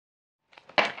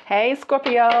Hey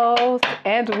Scorpios,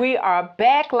 and we are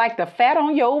back like the fat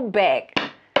on your back.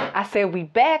 I said we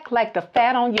back like the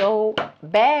fat on your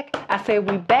back. I said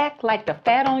we back like the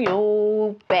fat on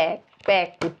your back.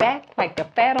 We back like the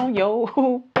fat on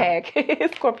your back.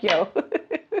 Scorpio.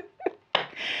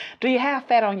 Do you have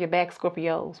fat on your back,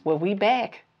 Scorpios? Well, we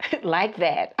back like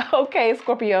that. Okay,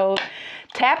 Scorpios.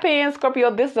 Tap in,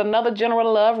 Scorpio. This is another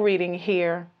general love reading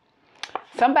here.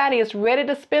 Somebody is ready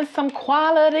to spend some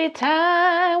quality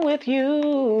time with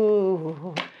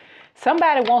you.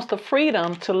 Somebody wants the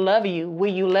freedom to love you.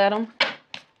 Will you let them?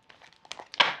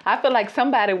 I feel like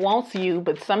somebody wants you,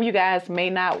 but some of you guys may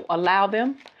not allow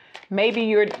them. Maybe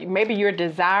you're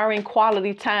desiring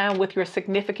quality time with your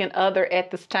significant other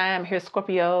at this time here,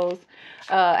 Scorpios.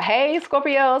 Hey,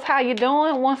 Scorpios, how you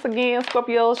doing? Once again,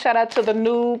 Scorpios, shout out to the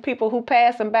new people who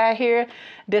passing by here.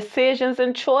 Decisions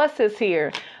and choices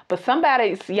here. But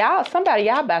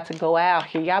y'all about to go out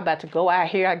here. Y'all about to go out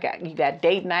here. You got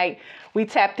date night. We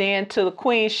tapped into the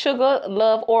Queen Sugar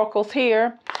Love Oracles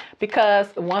here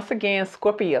because once again,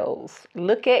 Scorpios,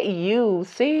 look at you.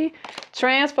 See,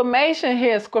 transformation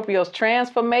here, Scorpios.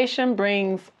 Transformation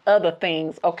brings other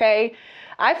things, okay?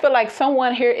 I feel like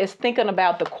someone here is thinking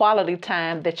about the quality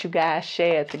time that you guys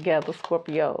shared together,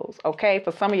 Scorpios, okay?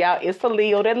 For some of y'all, it's a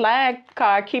Leo. That line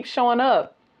card keeps showing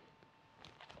up.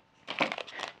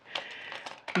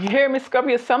 You hear me,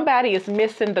 Scorpio? Somebody is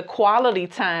missing the quality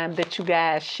time that you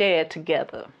guys shared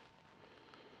together.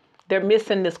 They're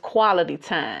missing this quality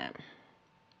time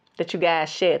that you guys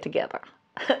shared together.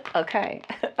 Okay.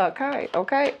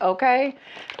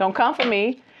 Don't come for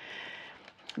me.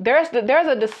 There's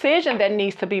a decision that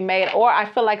needs to be made, or I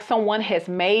feel like someone has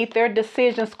made their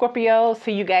decision, Scorpio. So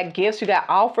you got gifts, you got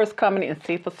offers coming in.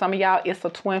 See, for some of y'all, it's a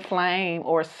twin flame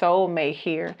or a soulmate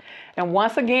here. And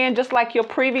once again, just like your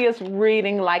previous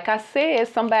reading, like I said,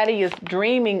 somebody is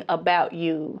dreaming about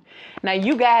you. Now,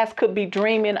 you guys could be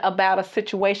dreaming about a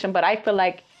situation, but I feel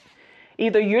like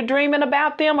either you're dreaming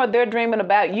about them or they're dreaming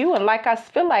about you. And like I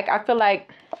feel like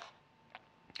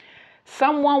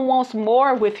someone wants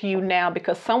more with you now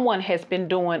because someone has been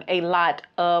doing a lot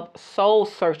of soul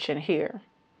searching here.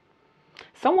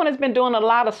 Someone has been doing a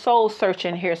lot of soul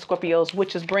searching here, Scorpios,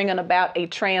 which is bringing about a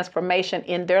transformation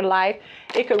in their life.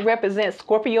 It could represent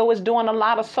Scorpio is doing a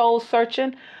lot of soul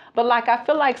searching. But like I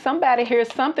feel like somebody here,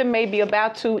 something may be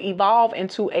about to evolve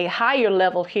into a higher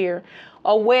level here.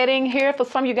 A wedding here. For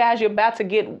some of you guys, you're about to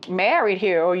get married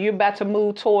here, or you're about to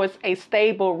move towards a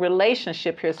stable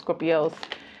relationship here, Scorpios.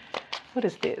 What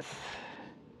is this?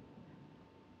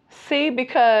 See,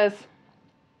 because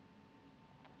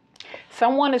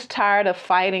someone is tired of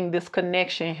fighting this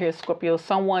connection here, Scorpio.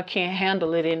 Someone can't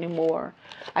handle it anymore.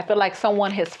 I feel like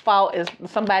someone has fought,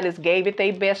 somebody's gave it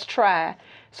their best try.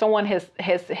 Someone has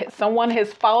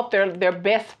fought their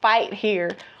best fight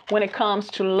here when it comes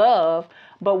to love.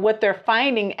 But what they're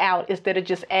finding out is that it's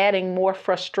just adding more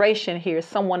frustration here.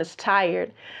 Someone is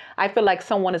tired. I feel like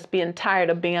someone is being tired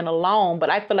of being alone, but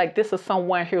I feel like this is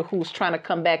someone here who's trying to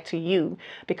come back to you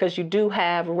because you do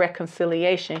have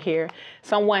reconciliation here.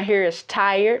 Someone here is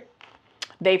tired.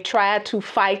 They've tried to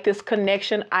fight this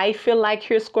connection. I feel like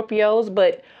here, Scorpios,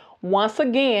 but once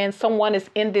again, someone is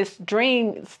in this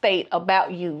dream state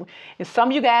about you. And some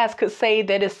of you guys could say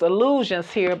that it's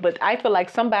illusions here, but I feel like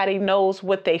somebody knows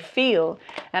what they feel.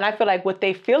 And I feel like what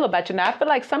they feel about you. Now, I feel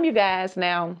like some of you guys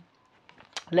now,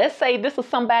 let's say this is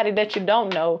somebody that you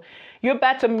don't know. You're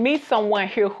about to meet someone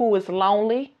here who is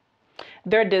lonely.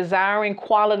 They're desiring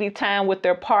quality time with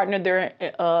their partner.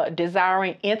 They're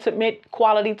desiring intimate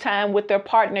quality time with their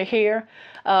partner here.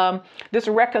 This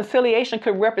reconciliation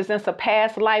could represent a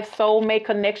past life soulmate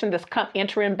connection that's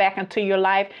entering back into your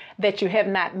life that you have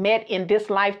not met in this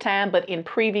lifetime, but in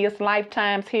previous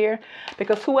lifetimes here.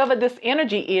 Because whoever this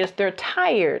energy is, they're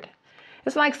tired.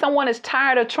 It's like someone is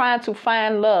tired of trying to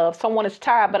find love. Someone is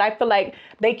tired, but I feel like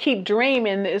they keep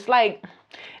dreaming. It's like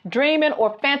dreaming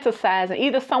or fantasizing.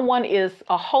 Either someone is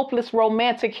a hopeless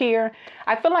romantic here.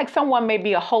 I feel like someone may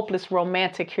be a hopeless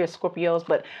romantic here, Scorpios,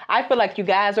 but I feel like you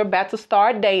guys are about to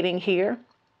start dating here.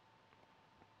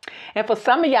 And for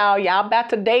some of y'all about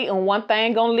to date, and one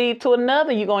thing gonna lead to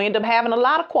another. You're gonna end up having a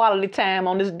lot of quality time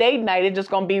on this date night. It's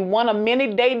just gonna be one of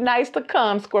many date nights to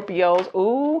come, Scorpios.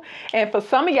 Ooh. And for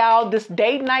some of y'all, this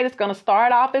date night is gonna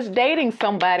start off as dating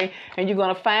somebody, and you're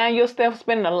gonna find yourself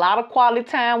spending a lot of quality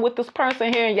time with this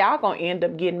person here, and y'all gonna end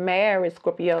up getting married,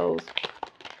 Scorpios.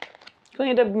 You're gonna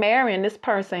end up marrying this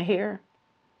person here.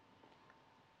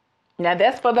 Now,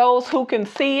 that's for those who can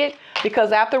see it,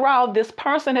 because after all, this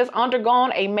person has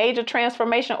undergone a major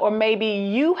transformation, or maybe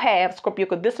you have, Scorpio,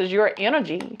 because this is your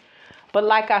energy. But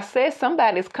like I said,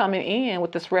 somebody's coming in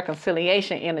with this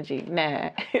reconciliation energy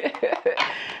now.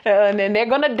 And then they're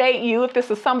going to date you if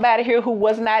this is somebody here who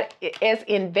was not as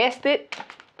invested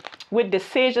with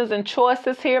decisions and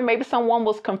choices here. Maybe someone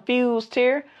was confused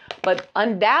here, but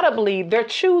undoubtedly they're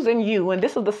choosing you. And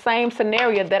this is the same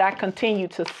scenario that I continue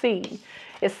to see.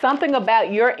 It's something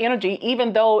about your energy,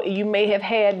 even though you may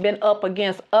have been up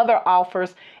against other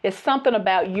offers. It's something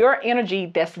about your energy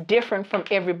that's different from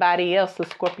everybody else's,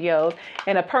 Scorpios.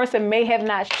 And a person may have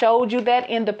not showed you that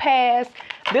in the past.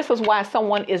 This is why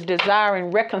someone is desiring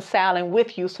reconciling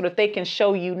with you so that they can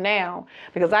show you now.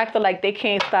 Because I feel like they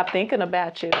can't stop thinking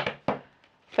about you. I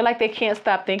feel like they can't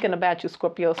stop thinking about you,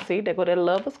 Scorpio. See, there go that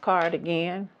Lover's card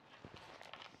again.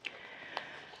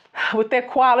 With that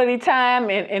quality time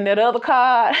and that other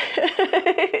card.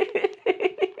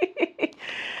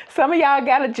 Some of y'all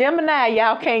got a Gemini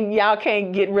y'all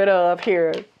can't get rid of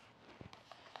here.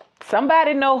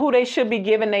 Somebody know who they should be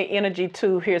giving their energy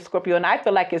to here, Scorpio. And I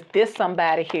feel like it's this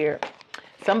somebody here.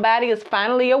 Somebody is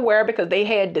finally aware because they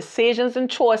had decisions and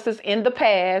choices in the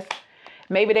past.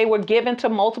 Maybe they were given to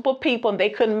multiple people and they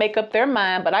couldn't make up their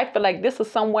mind. But I feel like this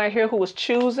is somewhere here who was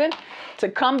choosing to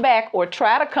come back or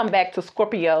try to come back to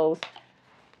Scorpios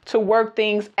to work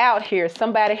things out here.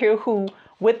 Somebody here who,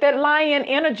 with that lion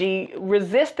energy,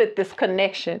 resisted this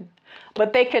connection.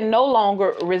 But they can no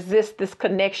longer resist this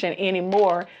connection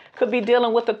anymore. Could be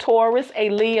dealing with a Taurus, a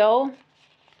Leo,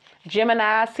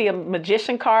 Gemini. I see a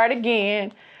Magician card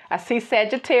again. I see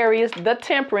Sagittarius, the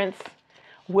Temperance,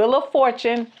 Wheel of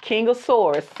Fortune, King of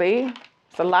Swords. See,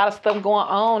 it's a lot of stuff going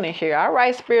on in here. All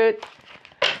right, Spirit.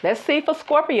 Let's see for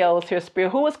Scorpios here,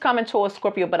 Spirit. Who is coming towards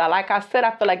Scorpio? But like I said,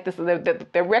 I feel like this is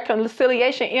the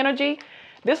reconciliation energy.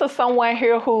 This is someone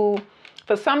here who,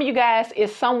 for some of you guys,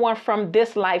 is someone from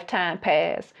this lifetime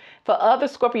past. For other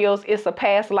Scorpios, it's a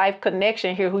past life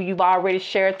connection here who you've already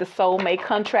shared the soulmate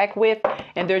contract with,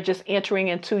 and they're just entering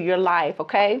into your life,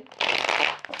 okay?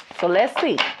 So let's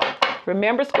see.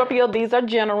 Remember, Scorpio, these are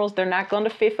generals. They're not going to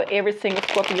fit for every single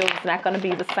Scorpio. It's not going to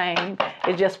be the same.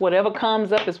 It's just whatever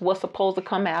comes up is what's supposed to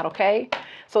come out, okay?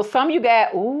 So some of you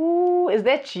got, ooh, is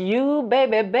that you,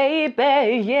 baby,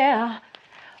 baby, yeah.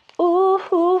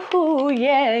 Ooh,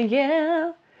 yeah,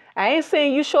 yeah. I ain't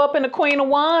seen you show up in the Queen of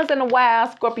Wands in a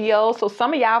while, Scorpio. So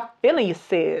some of y'all feeling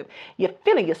yourself. You're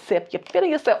feeling yourself. You're feeling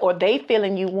yourself. Or they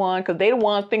feeling you one because they the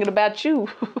ones thinking about you.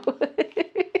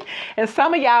 And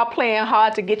some of y'all playing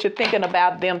hard to get you thinking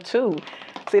about them too.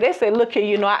 See, they say, look here,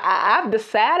 you know, I've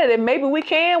decided that maybe we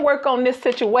can work on this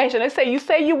situation. They say,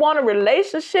 you want a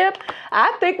relationship?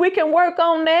 I think we can work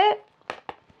on that.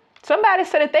 Somebody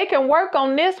said that they can work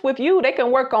on this with you. They can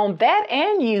work on that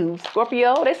and you,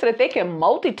 Scorpio. They said that they can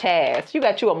multitask. You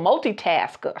got you a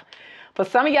multitasker. For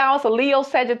some of y'all, it's a Leo,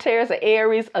 Sagittarius, a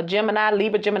Aries, a Gemini,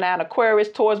 Libra, Gemini, an Aquarius,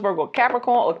 Taurus, Virgo,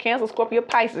 Capricorn, or Cancer, Scorpio,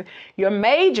 Pisces. Your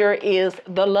major is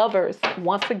the Lovers.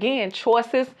 Once again,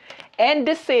 choices and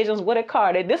decisions with a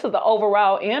card. This is the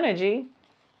overall energy.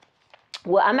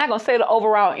 Well, I'm not going to say the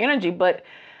overall energy, but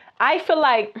I feel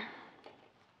like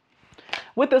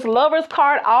with this Lovers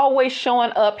card always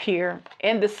showing up here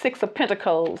and the Six of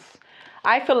Pentacles,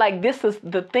 I feel like this is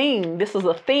the theme. This is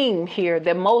a theme here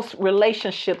that most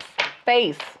relationships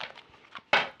face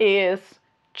is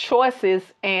choices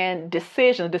and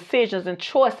decisions and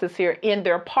choices here in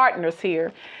their partners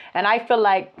here. And I feel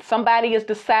like somebody is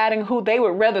deciding who they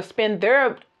would rather spend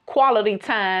their quality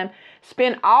time,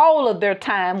 spend all of their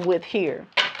time with here.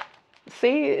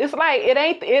 See, it's like it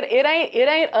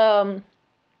ain't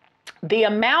the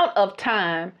amount of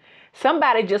time.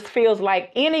 Somebody just feels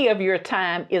like any of your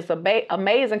time is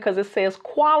amazing because it says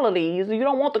quality. You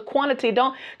don't want the quantity,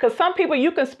 because some people you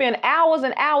can spend hours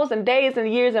and hours and days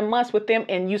and years and months with them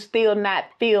and you still not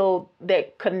feel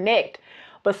that connect.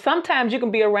 But sometimes you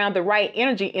can be around the right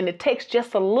energy and it takes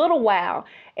just a little while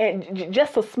and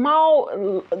just a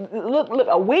small, look,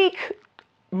 a week,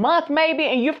 month maybe,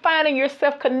 and you're finding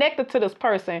yourself connected to this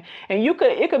person, and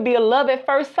it could be a love at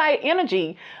first sight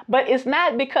energy, but it's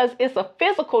not because it's a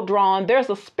physical drawing. There's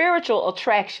a spiritual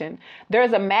attraction.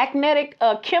 There's a magnetic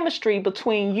chemistry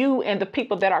between you and the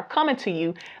people that are coming to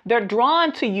you. They're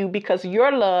drawn to you because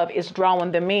your love is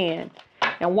drawing them in.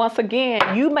 And once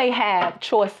again, you may have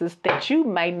choices that you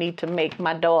may need to make,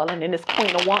 my darling, in this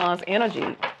Queen of Wands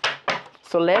energy.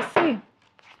 So let's see.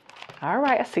 All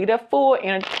right, I see that full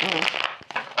energy.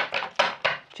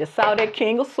 Just saw that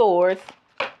King of Swords.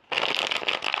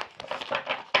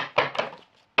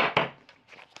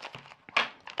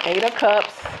 Eight of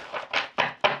Cups.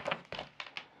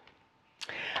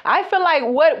 I feel like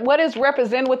what is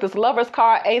represented with this Lover's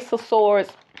card, Ace of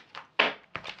Swords,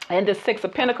 And the Six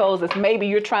of Pentacles is maybe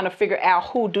you're trying to figure out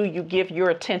who do you give your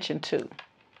attention to.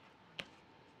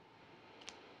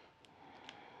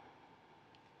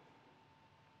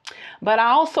 But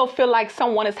I also feel like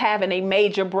someone is having a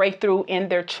major breakthrough in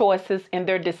their choices, in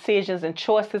their decisions and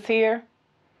choices here.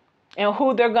 And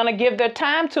who they're going to give their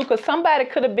time to. Because somebody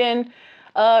could have been,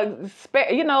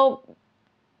 you know,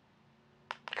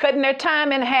 cutting their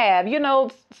time in half. You know,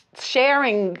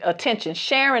 sharing attention,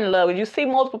 sharing love. You see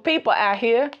multiple people out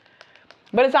here.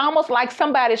 But it's almost like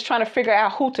somebody's trying to figure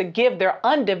out who to give their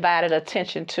undivided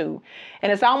attention to. And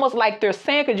it's almost like they're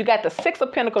saying, because you got the Six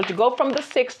of Pentacles, you go from the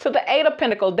Six to the Eight of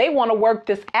Pentacles. They want to work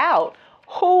this out.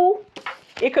 Who?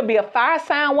 It could be a fire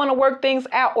sign want to work things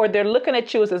out, or they're looking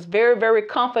at you as this very, very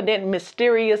confident,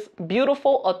 mysterious,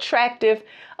 beautiful, attractive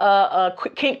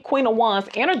Queen of Wands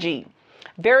energy.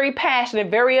 Very passionate,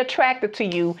 very attracted to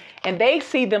you. And they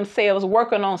see themselves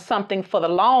working on something for the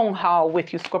long haul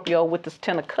with you, Scorpio, with this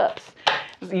Ten of Cups.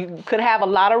 You could have a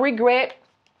lot of regret.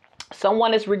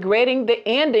 Someone is regretting the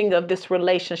ending of this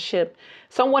relationship.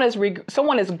 Someone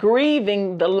is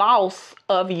grieving the loss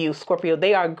of you, Scorpio.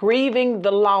 They are grieving the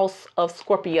loss of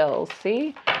Scorpios.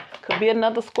 See? Could be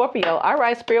another Scorpio. All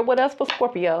right, Spirit, what else for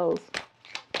Scorpios?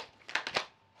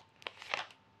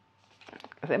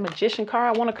 Is that Magician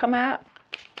card I want to come out?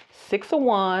 Six of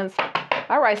Wands.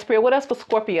 All right, Spirit, what else for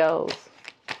Scorpios?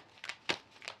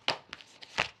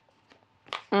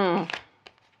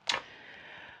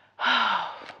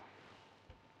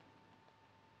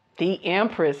 The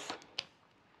Empress.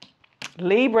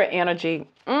 Libra energy.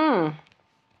 So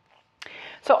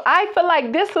I feel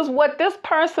like this is what this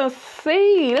person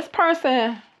sees. This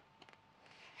person,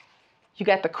 you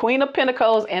got the Queen of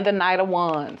Pentacles and the Knight of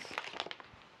Wands.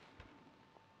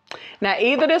 Now,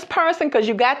 either this person, because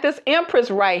you got this Empress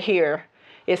right here,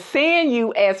 is seeing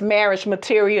you as marriage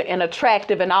material and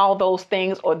attractive and all those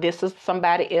things, or this is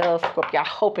somebody else. Scorpio, I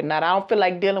hope it not. I don't feel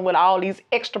like dealing with all these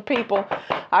extra people.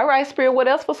 All right, Spirit, what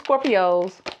else for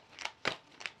Scorpios?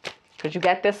 Because you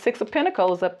got that Six of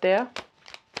Pentacles up there.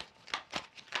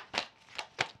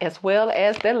 As well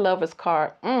as that Lover's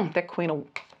card. That Queen of...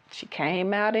 She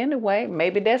came out anyway.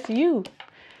 Maybe that's you.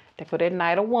 They put that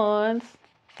Knight of Wands.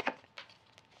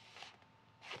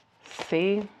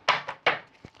 See?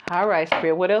 All right,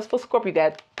 Spirit. What else for Scorpio?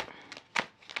 That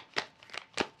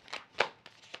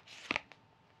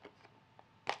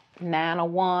Nine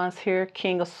of Wands here.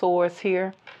 King of Swords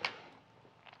here.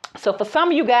 So for some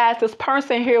of you guys, this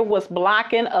person here was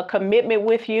blocking a commitment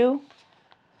with you.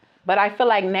 But I feel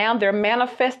like now they're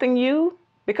manifesting you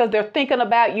because they're thinking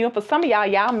about you. And for some of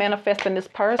y'all manifesting this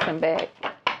person back.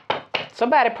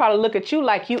 Somebody probably look at you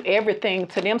like you everything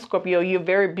to them, Scorpio. You're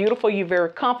very beautiful. You're very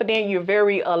confident. You're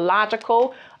very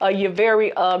logical. You're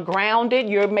very grounded.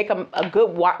 You make a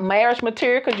good marriage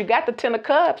material because you got the Ten of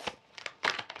Cups.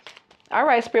 All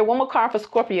right, Spirit. One more card for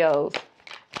Scorpios.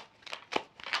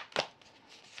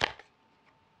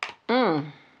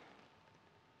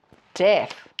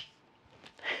 Death.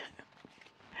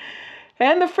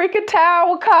 And the freaking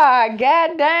Tower card.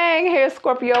 God dang here,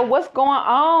 Scorpio. What's going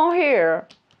on here?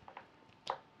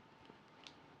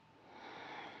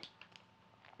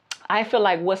 I feel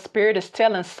like what Spirit is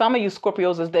telling some of you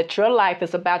Scorpios is that your life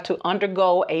is about to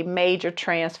undergo a major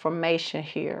transformation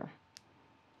here.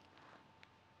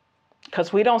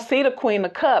 Because we don't see the Queen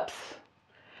of Cups.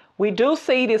 We do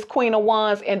see this Queen of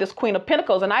Wands and this Queen of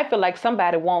Pentacles. And I feel like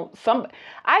somebody wants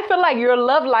I feel like your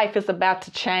love life is about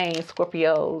to change,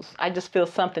 Scorpios. I just feel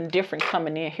something different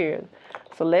coming in here.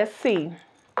 So let's see.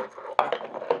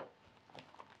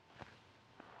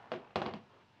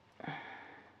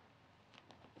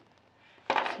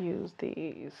 Let's use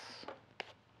these.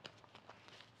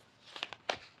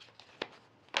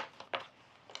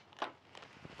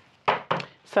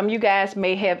 Some of you guys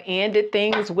may have ended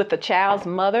things with the child's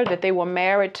mother that they were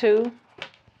married to.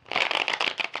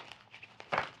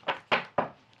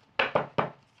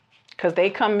 Because they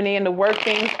coming in to work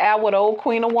things out with old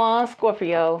Queen of Wands,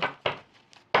 Scorpio.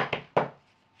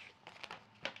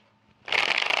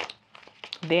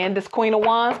 Then this Queen of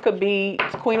Wands could be,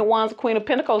 Queen of Wands, Queen of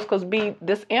Pentacles could be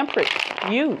this Empress,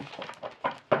 you.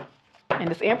 And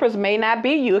this Empress may not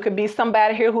be you. It could be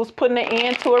somebody here who's putting an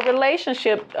end to a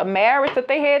relationship, a marriage that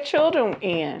they had children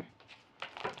in.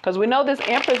 Because we know this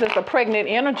Empress is a pregnant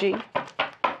energy.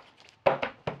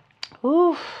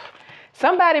 Ooh.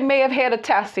 Somebody may have had a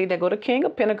test. See, there go the King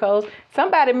of Pentacles.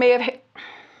 Somebody may have had...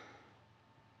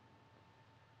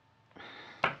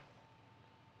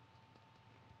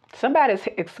 Somebody's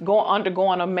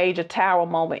undergoing a major Tower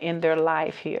moment in their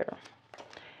life here.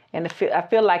 And I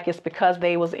feel like it's because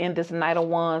they was in this Knight of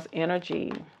Wands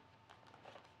energy.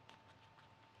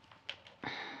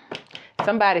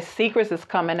 Somebody's secrets is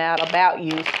coming out about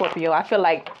you, Scorpio. I feel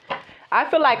like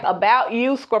about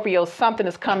you, Scorpio, something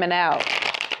is coming out.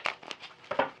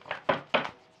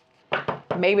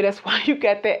 Maybe that's why you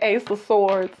got that Ace of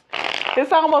Swords.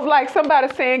 It's almost like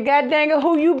somebody saying, God dang it,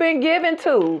 who you been giving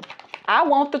to? I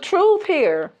want the truth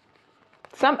here.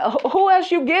 Who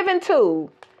else you giving to?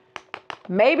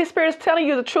 Maybe Spirit's telling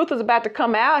you the truth is about to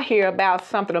come out here about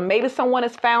something. Or maybe someone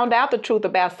has found out the truth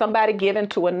about somebody giving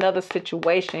to another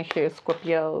situation here,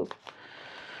 Scorpios.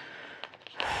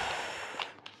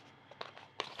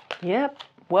 Yep.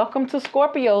 Welcome to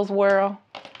Scorpio's world.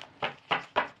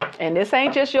 And this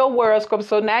ain't just your world, Scorpio.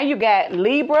 So now you got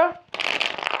Libra,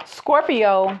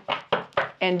 Scorpio,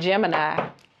 and Gemini.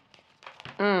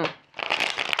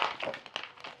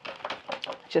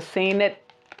 Just seen that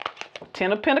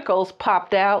Ten of Pentacles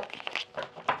popped out.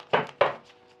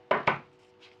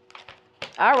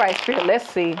 All right, Spirit, let's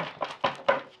see.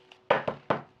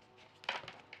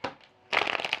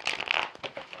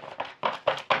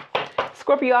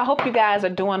 Scorpio, I hope you guys are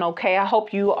doing okay. I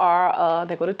hope you are,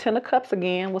 there go the Ten of Cups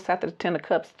again. What's after the Ten of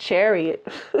Cups? Chariot.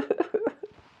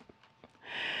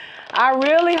 I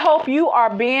really hope you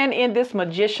are being in this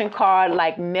Magician card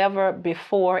like never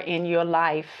before in your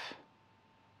life.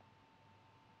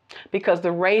 Because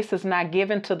the race is not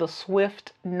given to the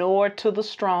swift nor to the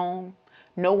strong.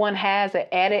 No one has an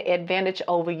added advantage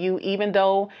over you, even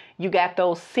though you got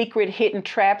those secret hidden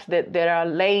traps that are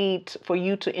laid for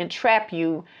you to entrap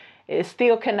you. It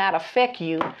still cannot affect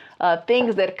you.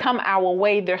 Things that come our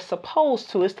way, they're supposed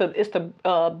to. It's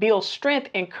to build strength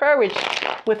and courage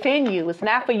within you. It's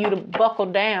not for you to buckle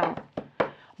down.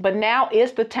 But now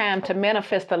is the time to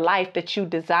manifest the life that you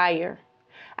desire.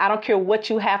 I don't care what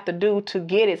you have to do to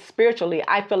get it spiritually.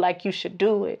 I feel like you should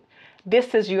do it.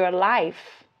 This is your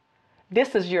life.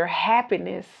 This is your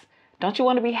happiness. Don't you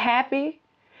want to be happy?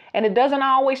 And it doesn't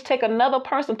always take another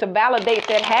person to validate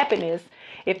that happiness.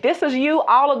 If this is you,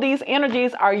 all of these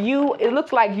energies are you. It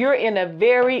looks like you're in a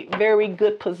very, very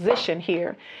good position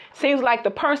here. Seems like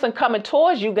the person coming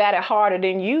towards you got it harder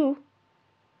than you.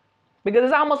 Because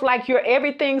it's almost like you're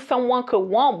everything someone could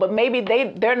want, but maybe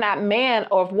they're not man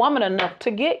or woman enough to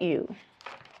get you.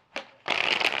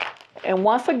 And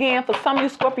once again, for some of you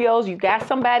Scorpios, you got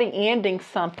somebody ending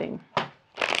something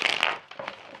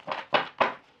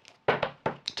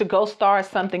to go start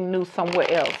something new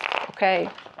somewhere else, okay?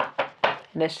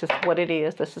 And that's just what it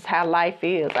is. This is how life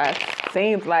is. It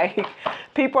seems like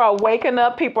people are waking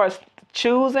up, people are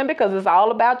choosing, because it's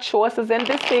all about choices and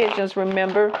decisions,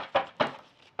 remember?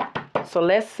 So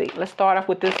let's see. Let's start off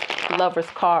with this Lover's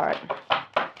card.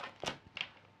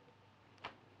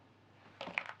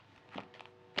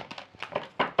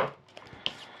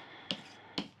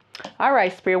 All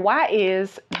right, Spirit, why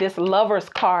is this Lover's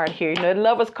card here? You know, the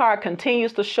Lover's card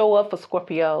continues to show up for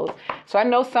Scorpios. So I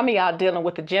know some of y'all dealing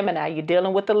with the Gemini. You're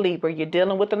dealing with the Libra. You're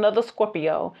dealing with another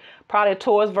Scorpio. Probably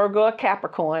Taurus, Virgo, or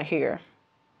Capricorn here.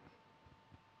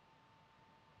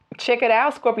 Check it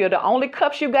out, Scorpio. The only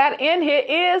cups you got in here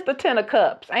is the Ten of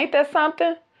Cups. Ain't that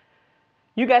something?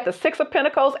 You got the Six of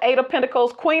Pentacles, Eight of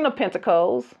Pentacles, Queen of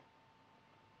Pentacles.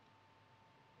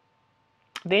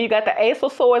 Then you got the Ace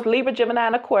of Swords, Libra, Gemini,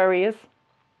 and Aquarius.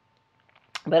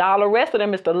 But all the rest of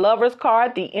them is the Lover's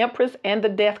card, the Empress, and the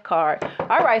Death card.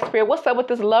 All right, Spirit, what's up with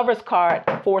this Lover's card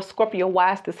for Scorpio?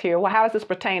 Why is this here? Well, how does this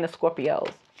pertain to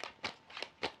Scorpios?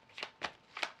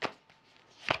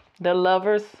 The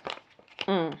Lovers.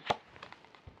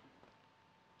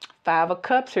 Five of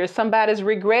Cups here. Somebody's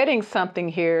regretting something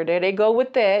here. There they go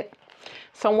with that.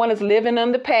 Someone is living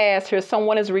in the past here.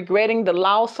 Someone is regretting the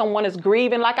loss. Someone is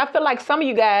grieving. Like, I feel like some of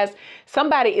you guys,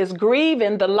 somebody is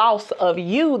grieving the loss of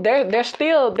you. They're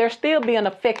still being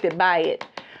affected by it.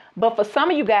 But for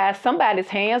some of you guys, somebody's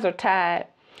hands are tied.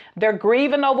 They're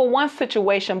grieving over one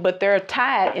situation, but they're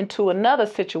tied into another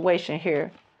situation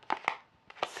here.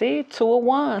 See, Two of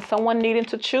Wands, someone needing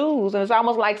to choose. And it's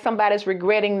almost like somebody's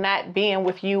regretting not being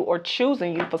with you or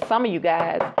choosing you for some of you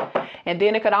guys. And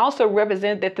then it could also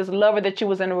represent that this lover that you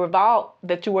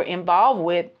were involved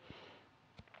with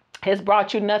has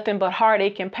brought you nothing but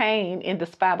heartache and pain in this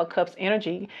Five of Cups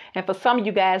energy. And for some of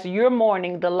you guys, you're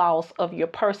mourning the loss of your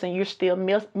person. You're still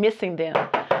missing them.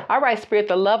 All right, Spirit,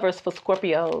 the Lovers for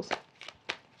Scorpios.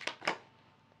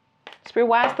 Spirit,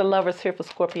 why is the Lovers here for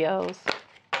Scorpios?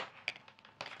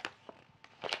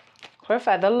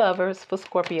 Clarify the Lovers for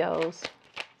Scorpios.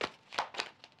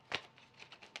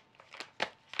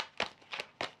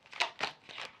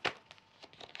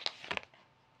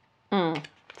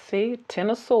 See, Ten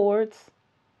of Swords.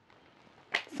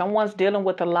 Someone's dealing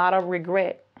with a lot of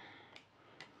regret.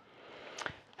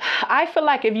 I feel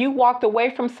like if you walked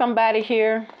away from somebody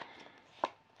here,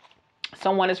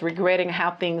 Someone is regretting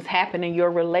how things happen in your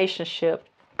relationship.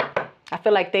 I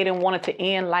feel like they didn't want it to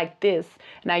end like this.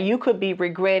 Now, you could be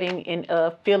regretting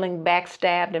and feeling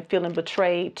backstabbed and feeling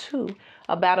betrayed too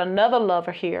about another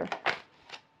lover here.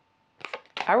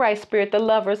 All right, Spirit, the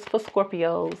lovers for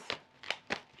Scorpios.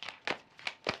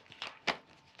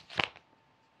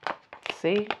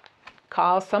 See?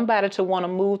 Cause somebody to want to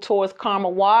move towards calmer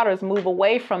waters, move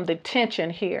away from the tension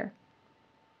here.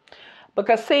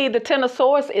 Because see, the Ten of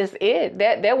Swords is it.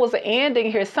 That was an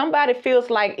ending here. Somebody feels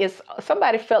like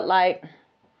somebody felt like,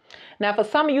 now for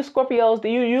some of you Scorpios,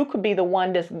 you could be the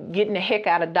one that's getting the heck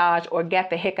out of Dodge or got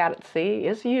the heck out of, see,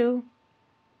 it's you.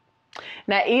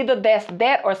 Now either that's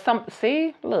that or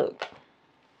see, look.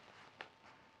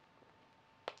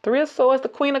 Three of Swords, the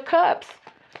Queen of Cups.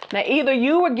 Now either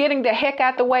you were getting the heck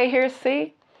out the way here,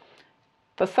 see.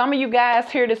 For some of you guys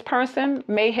here, this person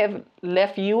may have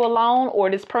left you alone,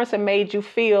 or this person made you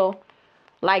feel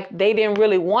like they didn't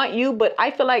really want you. But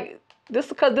I feel like this is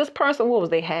because this person, what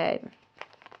was they had?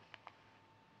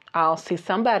 Oh, see,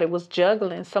 somebody was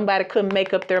juggling. Somebody couldn't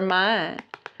make up their mind.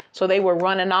 So they were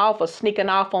running off or sneaking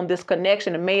off on this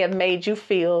connection. It may have made you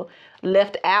feel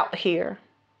left out here.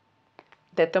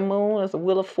 That the moon is a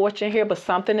wheel of fortune here, but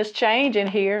something is changing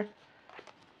here.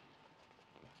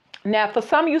 Now, for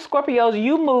some of you Scorpios,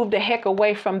 you moved the heck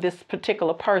away from this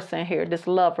particular person here, this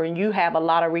lover, and you have a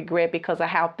lot of regret because of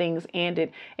how things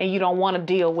ended, and you don't want to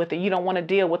deal with it. You don't want to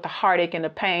deal with the heartache and the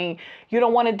pain. You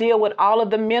don't want to deal with all of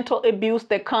the mental abuse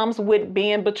that comes with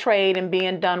being betrayed and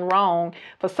being done wrong.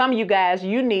 For some of you guys,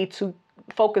 you need to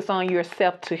focus on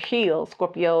yourself to heal,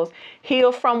 Scorpios.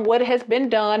 Heal from what has been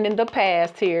done in the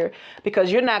past here,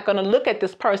 because you're not going to look at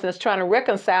this person that's trying to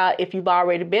reconcile if you've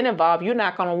already been involved. You're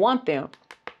not going to want them.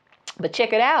 But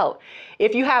check it out.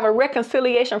 If you have a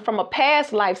reconciliation from a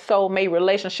past life soulmate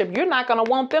relationship, you're not going to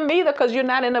want them either because you're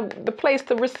not in the place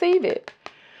to receive it.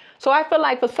 So I feel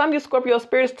like for some of you Scorpio,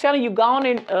 Spirit's telling you, go on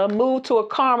and move to a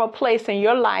calmer place in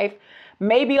your life,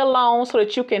 maybe alone, so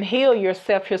that you can heal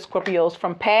yourself here, Scorpios,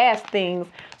 from past things,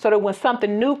 so that when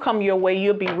something new come your way,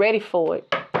 you'll be ready for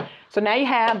it. So now you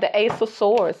have the Ace of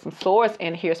Swords, some swords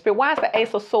in here. Spirit, why is the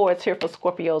Ace of Swords here for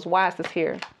Scorpios? Why is this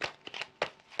here?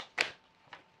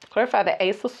 Clarify the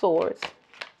Ace of Swords.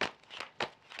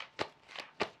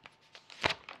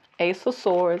 Ace of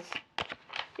Swords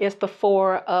is the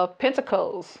Four of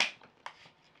Pentacles.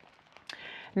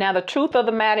 Now, the truth of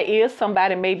the matter is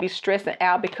somebody may be stressing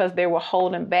out because they were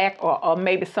holding back, or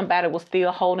maybe somebody was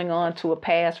still holding on to a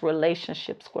past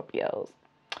relationship, Scorpios.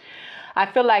 I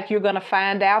feel like you're going to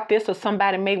find out this, or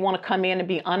somebody may want to come in and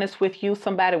be honest with you.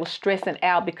 Somebody was stressing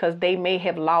out because they may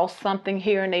have lost something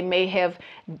here, and they may have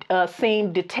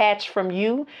seemed detached from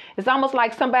you. It's almost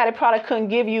like somebody probably couldn't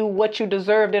give you what you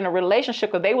deserved in a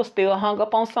relationship because they were still hung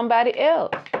up on somebody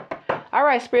else. All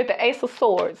right, Spirit, the Ace of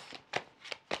Swords.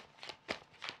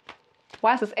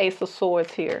 Why is this Ace of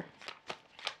Swords here?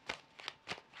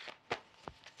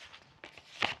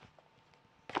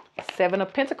 Seven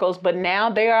of Pentacles, but now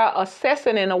they are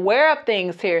assessing and aware of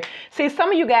things here. See,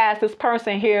 some of you guys, this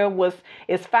person here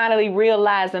is finally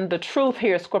realizing the truth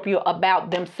here, Scorpio, about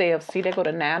themselves. See, they go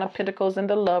to Nine of Pentacles in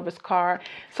the Lover's card.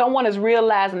 Someone is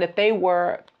realizing that they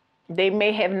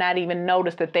may have not even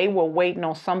noticed that they were waiting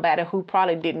on somebody who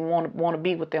probably didn't want to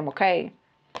be with them, okay?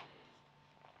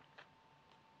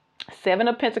 Seven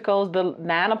of Pentacles, the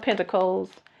Nine of Pentacles,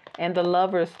 and the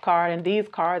Lover's card, and these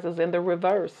cards is in the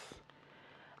reverse.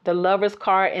 The Lover's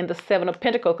card and the Seven of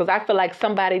Pentacles, because I feel like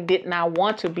somebody did not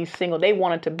want to be single. They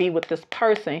wanted to be with this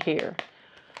person here.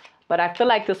 But I feel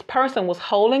like this person was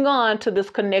holding on to this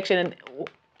connection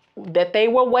that they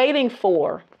were waiting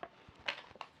for.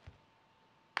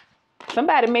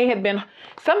 Somebody may have been,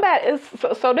 so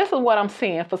this is what I'm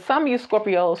seeing. For some of you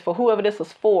Scorpios, for whoever this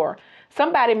is for,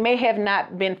 somebody may have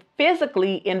not been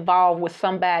physically involved with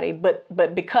somebody,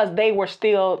 but because they were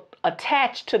still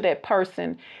attached to that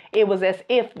person, it was as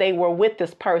if they were with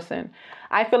this person.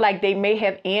 I feel like they may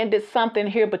have ended something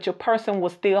here, but your person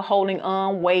was still holding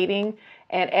on, waiting,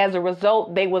 and as a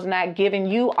result, they was not giving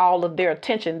you all of their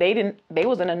attention. They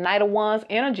was in a Knight of Wands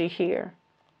energy here.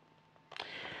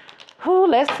 Who?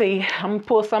 Let's see. I'm gonna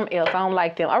pull something else. I don't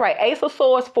like them. All right, Ace of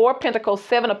Swords, Four of Pentacles,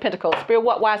 Seven of Pentacles. Spirit,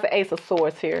 why is the Ace of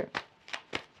Swords here?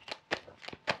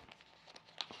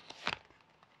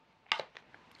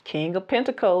 King of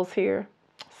Pentacles here.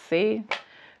 See?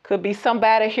 Could be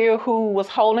somebody here who was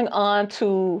holding on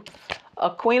to a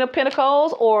Queen of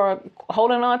Pentacles or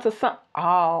holding on to some...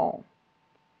 Oh,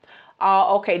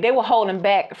 okay. They were holding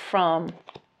back from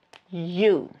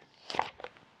you.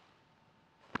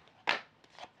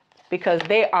 Because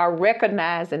they are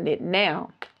recognizing it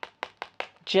now.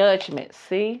 Judgment,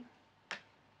 see?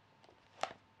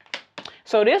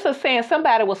 So this is saying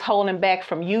somebody was holding back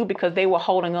from you because they were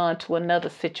holding on to another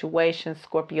situation,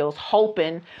 Scorpios,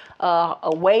 hoping,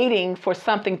 waiting for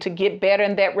something to get better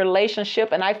in that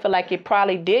relationship. And I feel like it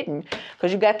probably didn't,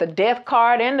 because you got the Death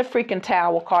card and the freaking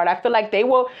Tower card. I feel like they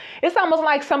were, it's almost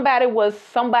like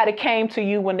somebody came to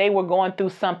you when they were going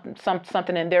through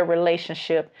something in their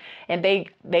relationship, and they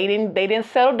didn't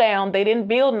settle down. They didn't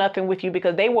build nothing with you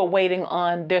because they were waiting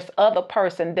on this other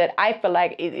person that I feel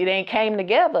like it ain't came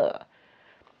together.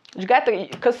 You got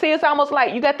because see, it's almost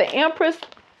like you got the Empress,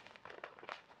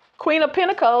 Queen of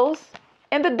Pentacles,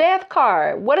 and the Death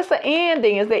card. What is the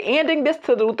ending? Is the ending this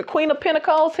to the Queen of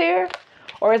Pentacles here?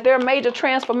 Or is there a major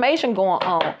transformation going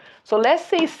on? So let's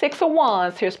see, Six of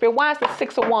Wands here. Spirit, why is the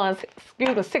Six of Wands,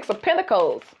 excuse me, Six of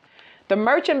Pentacles? The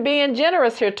Merchant being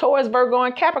generous here, Taurus, Virgo,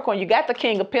 and Capricorn. You got the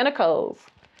King of Pentacles.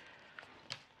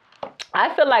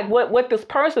 I feel like what this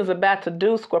person's about to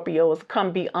do, Scorpio, is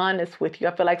come be honest with you.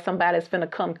 I feel like somebody's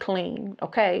finna come clean,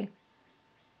 okay?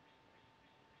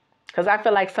 Because I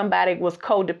feel like somebody was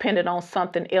codependent on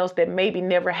something else that maybe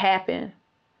never happened.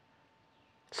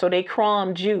 So they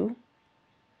crumbed you.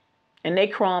 And they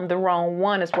crumbed the wrong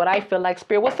one is what I feel like.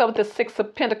 Spirit, what's up with the Six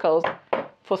of Pentacles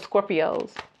for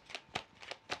Scorpios?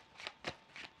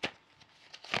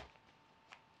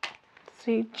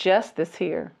 See, Justice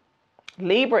here.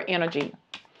 Libra energy.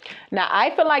 Now,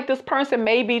 I feel like this person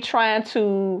may be trying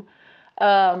to,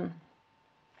 God,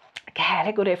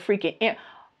 they go that freaking,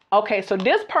 okay, so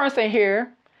this person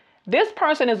here, this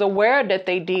person is aware that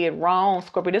they did wrong,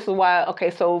 Scorpio. This is why, okay,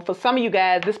 so for some of you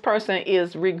guys, this person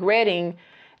is regretting,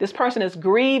 this person is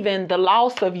grieving the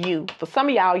loss of you. For some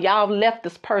of y'all, y'all left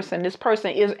this person. This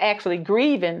person is actually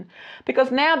grieving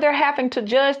because now they're having to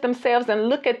judge themselves and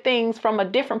look at things from a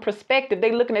different perspective.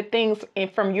 They're looking at things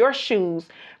from your shoes,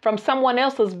 from someone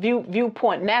else's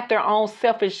viewpoint, not their own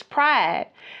selfish pride.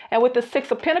 And with the Six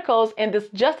of Pentacles and this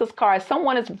Justice card,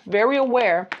 someone is very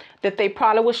aware that they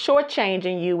probably was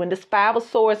shortchanging you in this Five of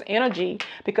Swords energy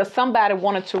because somebody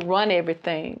wanted to run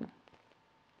everything.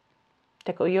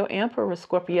 There go your Emperor,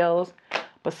 Scorpios.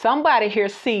 But somebody here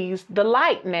sees the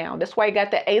light now. That's why you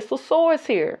got the Ace of Swords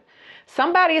here.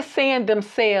 Somebody is seeing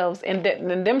themselves, and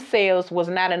themselves was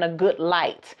not in a good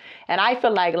light. And I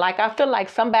feel like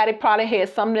somebody probably had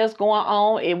something else going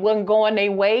on. It wasn't going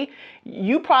their way.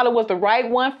 You probably was the right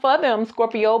one for them,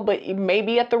 Scorpio, but it may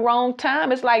be at the wrong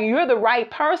time. It's like you're the right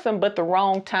person, but the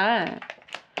wrong time.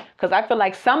 Because I feel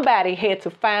like somebody had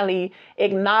to finally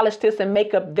acknowledge this and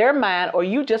make up their mind, or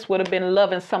you just would have been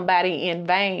loving somebody in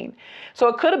vain. So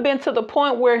it could have been to the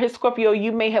point where, his Scorpio,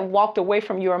 you may have walked away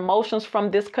from your emotions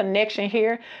from this connection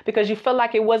here because you felt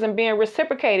like it wasn't being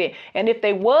reciprocated. And if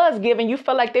they was giving, you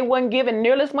felt like they wasn't giving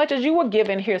nearly as much as you were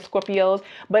giving here, Scorpios.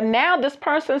 But now this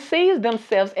person sees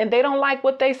themselves and they don't like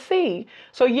what they see.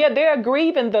 So yeah, they're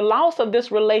grieving the loss of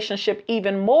this relationship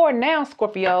even more now,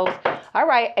 Scorpios. All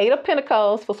right, Eight of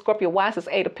Pentacles for Scorpio. Why is this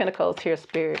Eight of Pentacles here,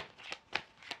 Spirit?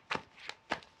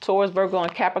 Taurus, Virgo,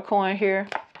 and Capricorn here.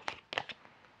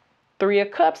 Three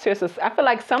of Cups here. So I feel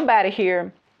like somebody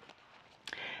here.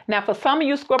 Now, for some of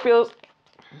you Scorpios,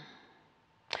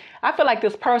 I feel like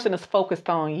this person is focused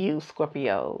on you,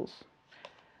 Scorpios.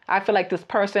 I feel like this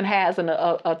person has an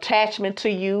attachment to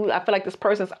you. I feel like this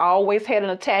person's always had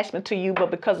an attachment to you,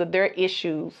 but because of their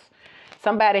issues,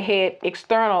 somebody had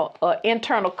external,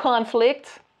 internal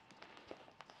conflict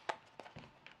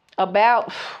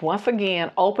about, once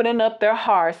again, opening up their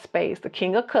heart space, the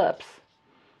King of Cups,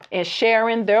 and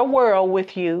sharing their world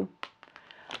with you.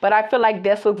 But I feel like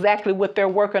that's exactly what they're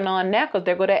working on now, because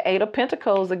they're going to Eight of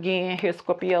Pentacles again here,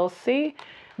 Scorpio. See,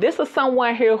 this is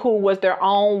someone here who was their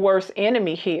own worst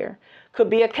enemy here.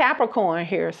 Could be a Capricorn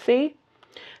here, see?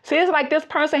 See, it's like this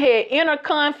person had inner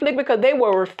conflict because they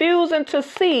were refusing to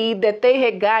see that they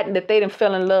didn't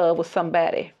fall in love with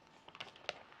somebody.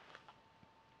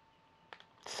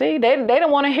 See, they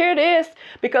didn't want to hear this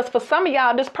because for some of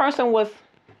y'all, this person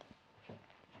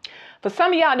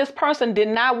did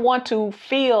not want to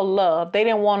feel love. They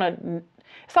didn't want to,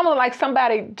 something like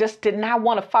somebody just did not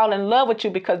want to fall in love with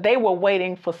you because they were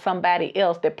waiting for somebody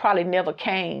else that probably never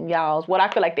came, y'all. What I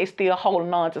feel like they still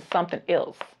holding on to something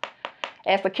else.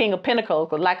 As the King of Pentacles,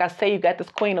 because like I say, you got this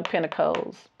Queen of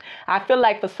Pentacles. I feel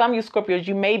like for some of you Scorpios,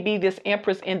 you may be this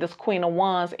Empress in this Queen of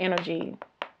Wands energy.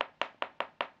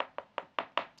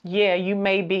 Yeah, you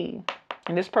may be.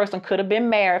 And this person could have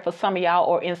been married for some of y'all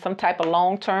or in some type of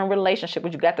long-term relationship,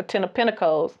 but you got the Ten of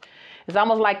Pentacles. It's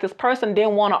almost like this person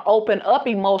didn't want to open up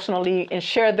emotionally and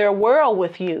share their world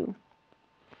with you.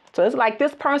 So it's like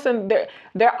this person,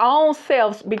 their own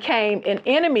selves became an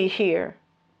enemy here.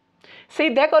 See,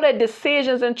 there go the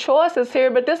decisions and choices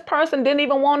here, but this person didn't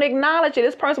even want to acknowledge it.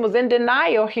 This person was in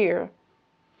denial here.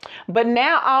 But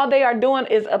now all they are doing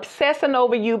is obsessing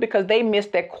over you because they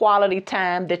missed that quality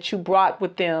time that you brought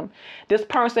with them. This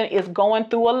person is going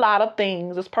through a lot of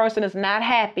things. This person is not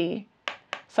happy.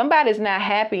 Somebody's not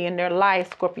happy in their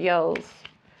life, Scorpios,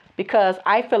 because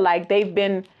I feel like they've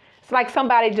been, it's like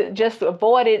somebody just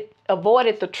avoided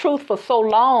the truth for so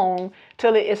long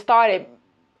till it started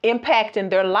impacting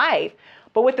their life.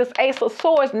 But with this Ace of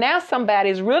Swords, now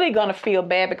somebody's really going to feel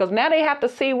bad because now they have to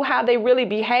see how they really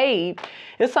behave.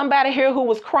 There's somebody here who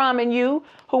was crumbing you,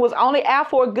 who was only out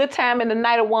for a good time in the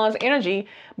Knight of Wands energy.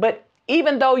 But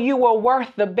even though you were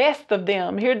worth the best of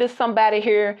them, here this somebody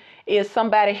here is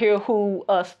somebody here who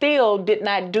still did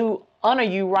not honor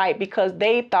you right because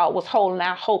they thought was holding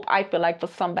out hope, I feel like, for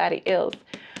somebody else.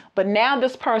 But now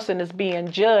this person is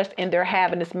being judged and they're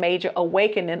having this major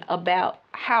awakening about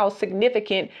how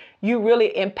significant you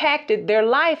really impacted their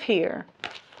life here.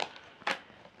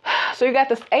 So you got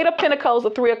this Eight of Pentacles, the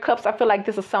Three of Cups. I feel like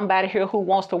this is somebody here who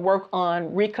wants to work on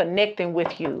reconnecting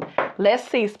with you. Let's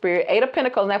see, Spirit. Eight of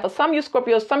Pentacles. Now, for some of you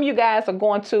Scorpios, some of you guys are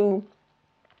going to,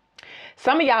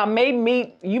 some of y'all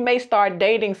you may start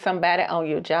dating somebody on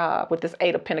your job with this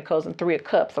Eight of Pentacles and Three of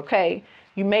Cups, okay?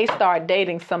 You may start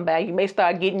dating somebody. You may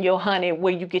start getting your honey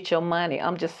where you get your money.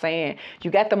 I'm just saying. You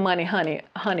got the money, honey,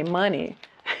 money.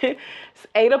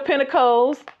 Eight of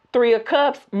Pentacles, Three of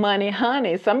Cups, money,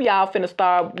 honey. Some of y'all finna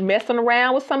start messing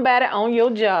around with somebody on your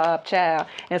job, child.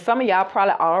 And some of y'all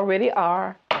probably already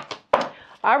are.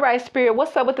 All right, Spirit,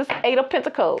 what's up with this Eight of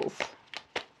Pentacles?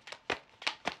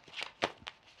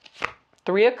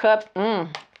 Three of Cups,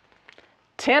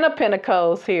 Ten of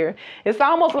Pentacles here. It's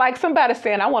almost like somebody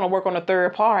saying, I want to work on a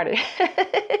third party.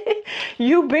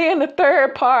 You being the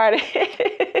third party.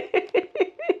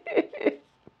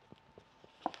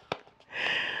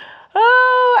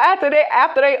 Oh, after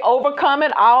they overcoming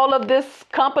all of this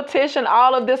competition,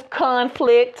 all of this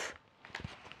conflict,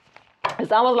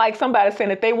 it's almost like somebody saying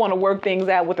that they want to work things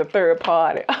out with a third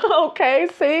party. Okay,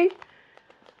 see?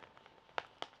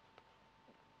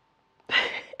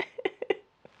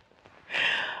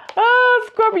 Oh,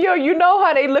 Scorpio, you know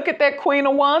how they look at that Queen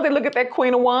of Wands. They look at that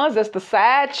Queen of Wands as the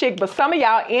side chick. But some of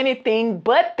y'all anything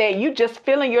but that. You just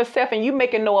feeling yourself and you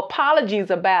making no apologies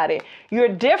about it. You're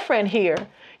different here.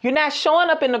 You're not showing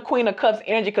up in the Queen of Cups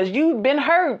energy because you've been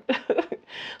hurt.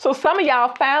 So some of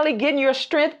y'all finally getting your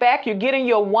strength back. You're getting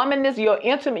your womanness, your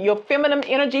intimate, your feminine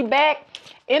energy back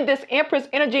in this Empress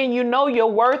energy. And you know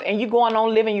your worth and you going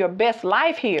on living your best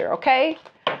life here, okay?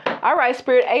 All right,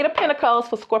 Spirit, Eight of Pentacles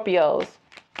for Scorpios.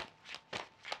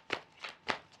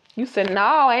 You said, no,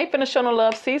 I ain't finna show no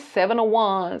love. See, Seven of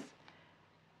Wands.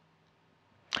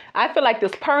 I feel like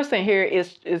this person here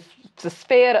is just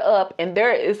fed up and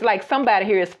it's like somebody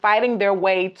here is fighting their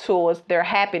way towards their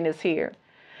happiness here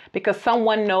because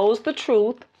someone knows the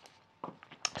truth.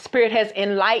 Spirit has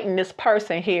enlightened this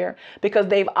person here because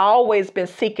they've always been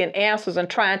seeking answers and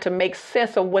trying to make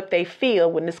sense of what they feel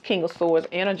with this King of Swords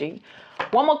energy.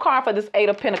 One more card for this Eight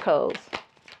of Pentacles.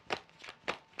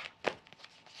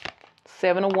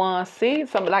 Seven of Wands. See,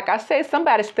 like I said,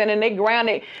 somebody standing their ground.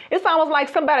 It's almost like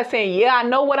somebody saying, yeah, I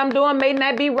know what I'm doing may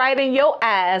not be right in your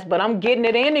eyes, but I'm getting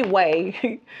it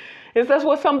anyway. That's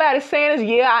what somebody's saying is,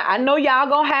 yeah, I know y'all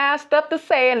gonna have stuff to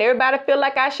say and everybody feel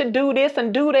like I should do this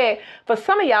and do that. For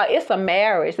some of y'all, it's a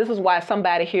marriage. This is why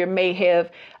somebody here may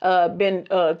have been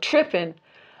tripping.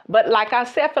 But like I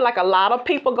said, I feel like a lot of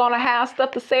people going to have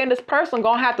stuff to say, and this person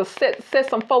going to have to set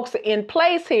some folks in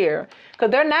place here because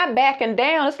they're not backing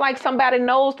down. It's like somebody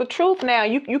knows the truth now.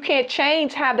 You can't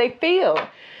change how they feel.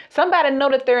 Somebody know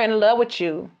that they're in love with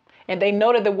you, and they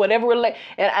know that whatever and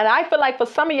I feel like for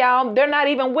some of y'all, they're not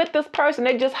even with this person.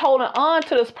 They're just holding on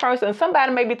to this person.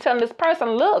 Somebody may be telling this person,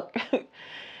 look,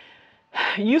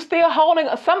 you still holding,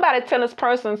 somebody telling this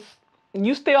person,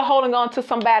 you still holding on to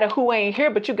somebody who ain't here,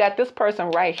 but you got this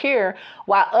person right here.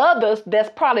 While others, that's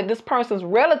probably this person's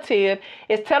relative,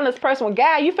 is telling this person, well,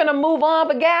 guy, you finna move on,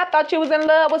 but guy, I thought you was in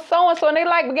love with so-and-so. And they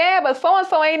like, yeah, but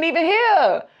so-and-so ain't even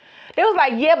here. They was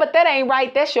like, yeah, but that ain't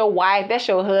right. That's your wife. That's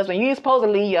your husband. You ain't supposed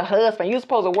to leave your husband. You're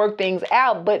supposed to work things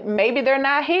out, but maybe they're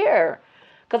not here.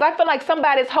 Because I feel like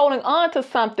somebody's holding on to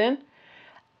something.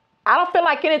 I don't feel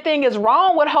like anything is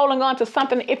wrong with holding on to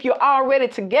something if you're already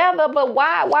together, but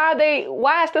why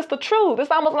is this the truth? It's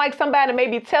almost like somebody may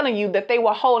be telling you that they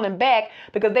were holding back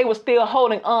because they were still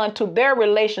holding on to their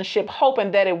relationship, hoping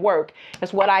that it worked.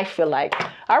 That's what I feel like.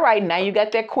 All right, now you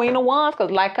got that Queen of Wands, because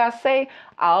like I say,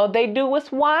 all they do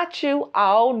is watch you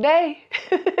all day.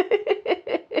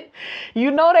 You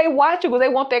know they watch you because they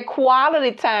want that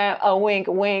quality time, a wink,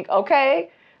 wink, okay?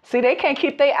 See, they can't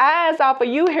keep their eyes off of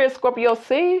you here, Scorpio.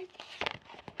 See?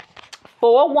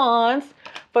 Four of Wands.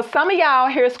 For some of y'all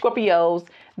here, Scorpios,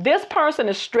 This person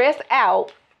is stressed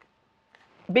out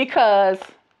because,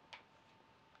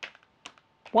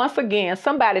 once again,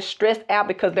 somebody's stressed out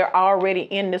because they're already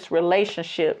in this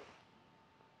relationship.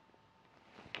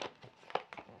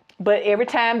 But every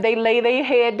time they lay their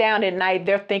head down at night,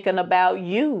 they're thinking about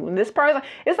you. And this person,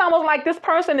 it's almost like this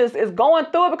person is going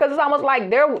through it because it's almost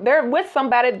like they're with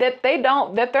somebody that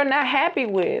they're not happy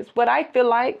with. What I feel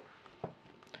like,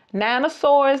 Nine of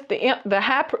Swords, the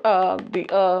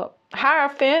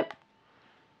Hierophant,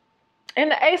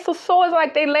 and the Ace of Swords,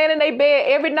 like they laying in their bed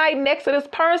every night next to this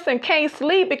person, can't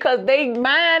sleep because their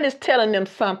mind is telling them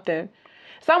something.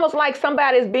 It's almost like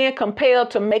somebody is being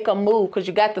compelled to make a move because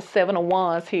you got the Seven of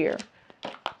Wands here.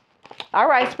 All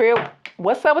right, Spirit,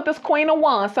 what's up with this Queen of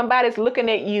Wands? Somebody's looking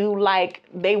at you like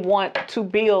they want to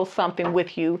build something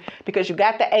with you because you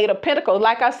got the Eight of Pentacles.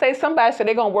 Like I say, somebody said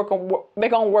they're gonna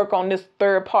work on this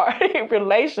third party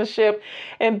relationship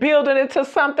and build it into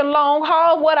something long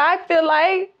haul. What I feel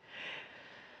like.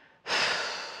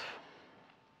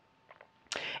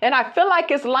 And I feel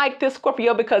like it's like this,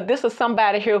 Scorpio, because this is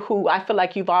somebody here who I feel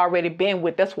like you've already been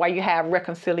with. That's why you have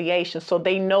reconciliation. So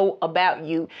they know about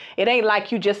you. It ain't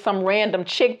like you just some random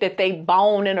chick that they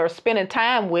boning or spending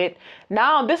time with.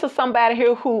 No, this is somebody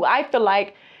here who I feel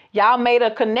like y'all made a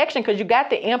connection because you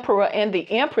got the Emperor and the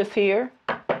Empress here.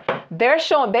 They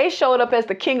showed up as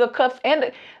the King of Cups.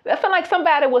 And I feel like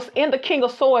somebody was in the King of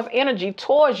Swords energy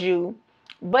towards you.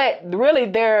 But really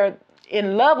they're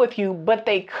in love with you, but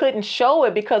they couldn't show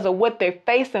it because of what they're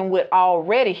facing with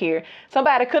already here.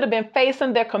 Somebody could have been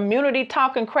facing their community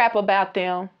talking crap about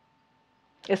them,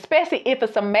 especially if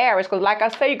it's a marriage. Because like I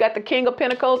say, you got the King of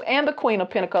Pentacles and the Queen of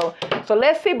Pentacles. So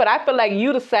let's see. But I feel like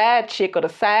you the side chick or the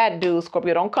side dude,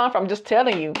 Scorpio. Don't come from, I'm just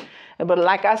telling you. But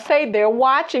like I say, they're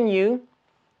watching you.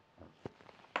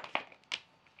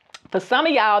 For some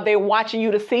of y'all, they're watching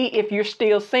you to see if you're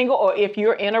still single or if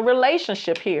you're in a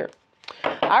relationship here.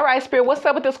 All right, Spirit, what's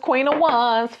up with this Queen of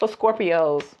Wands for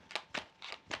Scorpios?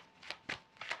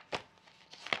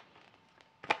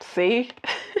 See?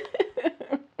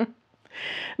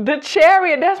 The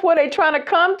Chariot, that's where they're trying to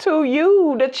come to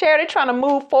you. The Chariot, they're trying to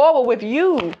move forward with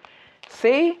you.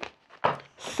 See?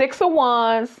 Six of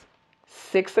Wands,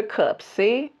 Six of Cups.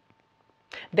 See?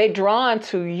 They drawn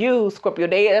to you, Scorpio.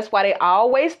 That's why they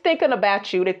always thinking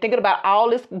about you. They're thinking about all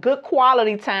this good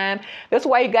quality time. That's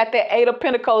why you got that Eight of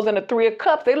Pentacles and the Three of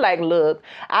Cups. They like, look,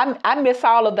 I miss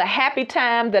all of the happy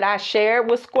time that I shared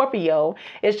with Scorpio.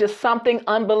 It's just something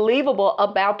unbelievable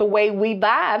about the way we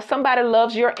vibe. Somebody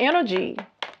loves your energy.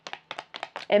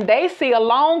 And they see a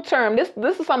long term.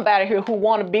 This is somebody here who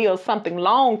want to build something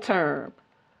long term.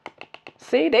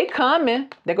 See, they coming.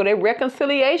 They go their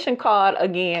reconciliation card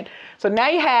again. So now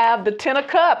you have the Ten of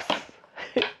Cups.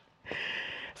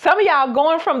 Some of y'all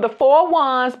going from the Four of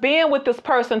Wands, being with this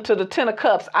person, to the Ten of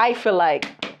Cups. I feel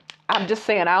like, I'm just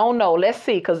saying, I don't know. Let's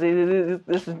see, because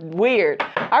this is weird.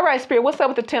 All right, Spirit, what's up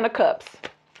with the Ten of Cups?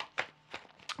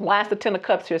 Why is the Ten of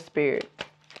Cups here, Spirit?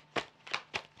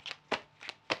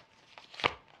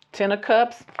 Ten of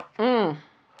Cups.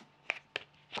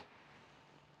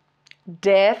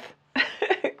 Death.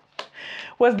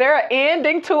 Was there an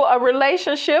ending to a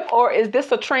relationship, or is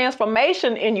this a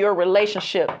transformation in your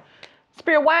relationship?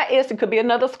 Spirit, why is it? Could be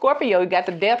another Scorpio. You got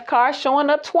the Death card showing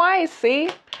up twice.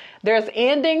 See, there's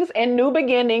endings and new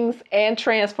beginnings and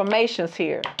transformations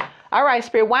here. All right,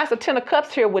 Spirit, why is the Ten of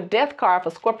Cups here with Death card for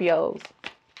Scorpios?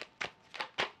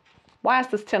 Why is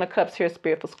this Ten of Cups here,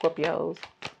 Spirit, for Scorpios?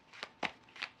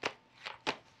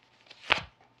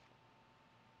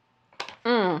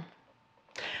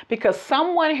 Because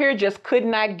someone here just could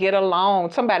not get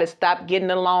along. Somebody stopped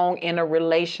getting along in a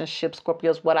relationship,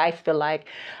 Scorpios, what I feel like.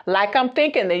 Like I'm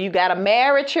thinking that you got a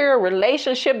marriage here, a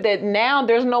relationship that now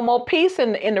there's no more peace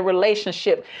in the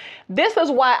relationship. This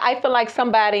is why I feel like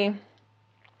somebody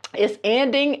is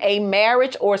ending a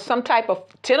marriage or some type of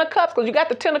Ten of Cups. Because you got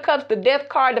the Ten of Cups, the Death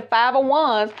card, the Five of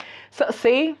Wands. So,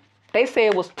 see, they say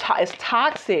it's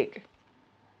toxic.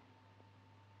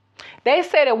 They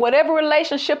say that whatever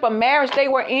relationship or marriage they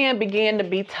were in began to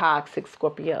be toxic,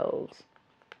 Scorpios.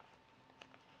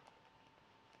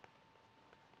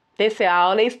 They say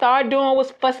all they started doing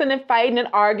was fussing and fighting and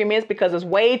arguments because there's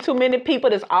way too many people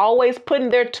that's always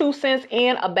putting their 2 cents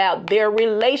in about their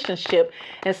relationship.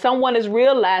 And someone is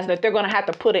realizing that they're going to have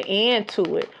to put an end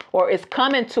to it, or it's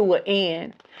coming to an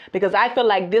end. Because I feel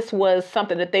like this was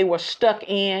something that they were stuck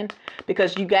in,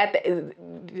 because you got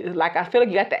like I feel like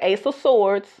you got the Ace of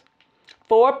Swords,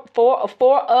 Four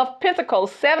of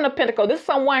Pentacles, Seven of Pentacles. This is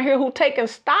someone here who taking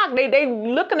stock. They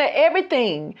looking at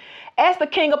everything. As the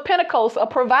King of Pentacles, a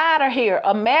provider here,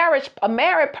 a married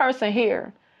person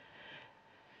here.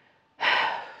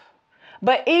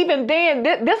 But even then,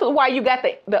 this is why you got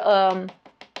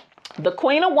the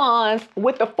Queen of Wands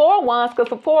with the Four of Wands, because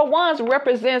the Four of Wands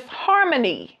represents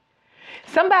harmony.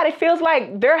 Somebody feels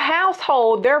like their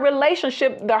household, their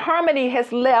relationship, the harmony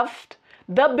has left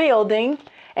the building.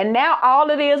 And now all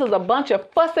it is a bunch of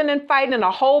fussing and fighting and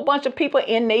a whole bunch of people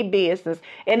in their business.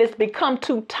 And it's become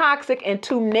too toxic and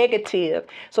too negative.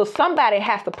 So somebody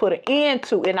has to put an end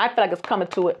to it. And I feel like it's coming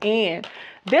to an end.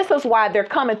 This is why they're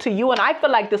coming to you. And I feel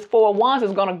like this Four of Wands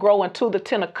is going to grow into the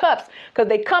Ten of Cups, because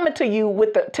they're coming to you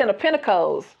with the Ten of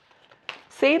Pentacles.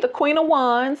 See, the Queen of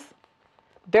Wands.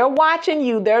 They're watching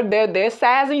you. They're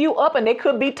sizing you up, and they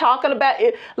could be talking about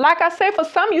it. Like I say, for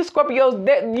some of you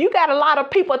Scorpios, you got a lot of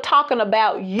people talking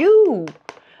about you.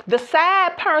 The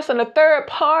side person, the third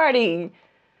party.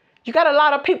 You got a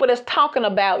lot of people that's talking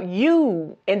about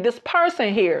you and this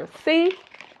person here. See?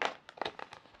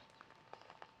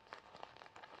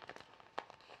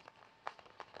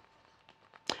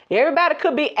 Everybody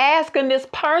could be asking this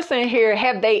person here,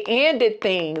 have they ended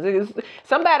things?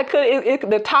 Somebody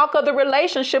could, the talk of the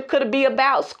relationship could be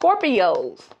about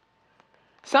Scorpios.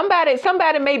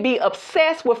 Somebody may be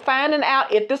obsessed with finding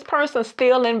out if this person's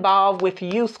still involved with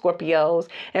you, Scorpios.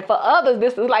 And for others,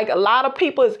 this is like a lot of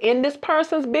people is in this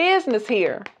person's business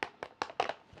here.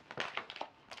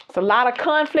 It's a lot of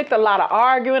conflict, a lot of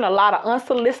arguing, a lot of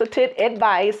unsolicited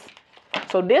advice.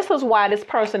 So this is why this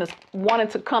person is wanting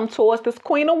to come towards this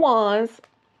Queen of Wands,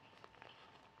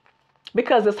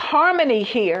 because it's harmony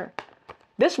here.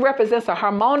 This represents a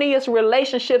harmonious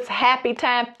relationships, happy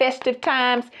time, festive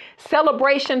times,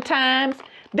 celebration times.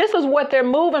 This is what they're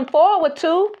moving forward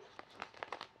to.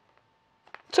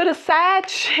 To the side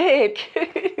chick,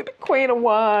 the Queen of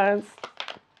Wands.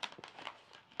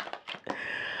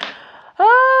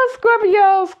 Oh,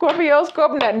 Scorpio.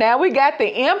 Now we got the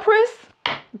Empress,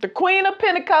 the Queen of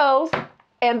Pentacles,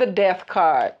 and the Death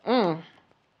card.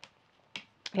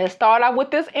 Let's start out with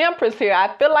this Empress here.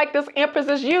 I feel like this Empress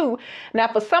is you. Now,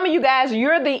 for some of you guys,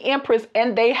 you're the Empress,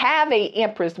 and they have a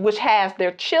Empress, which has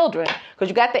their children, because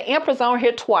you got the Empress on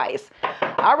here twice.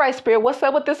 All right, Spirit, what's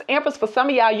up with this Empress? For some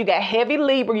of y'all, you got heavy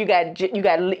Libra, you got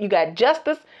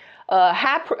Justice,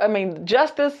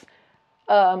 Justice,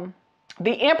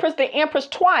 the Empress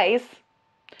twice.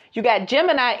 You got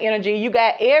Gemini energy, you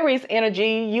got Aries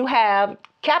energy, you have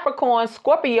Capricorn,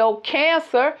 Scorpio,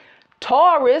 Cancer,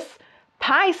 Taurus,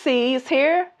 Pisces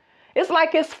here. It's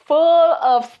like it's full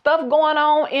of stuff going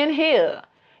on in here.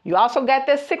 You also got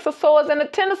that Six of Swords and the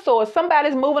Ten of Swords.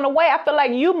 Somebody's moving away. I feel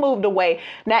like you moved away.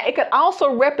 Now, it could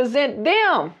also represent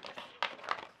them.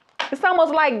 It's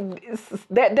almost like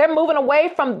they're moving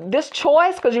away from this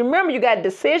choice, because you remember you got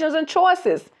decisions and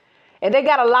choices. And they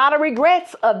got a lot of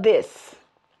regrets of this.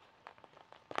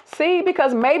 See,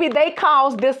 because maybe they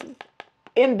caused this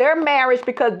in their marriage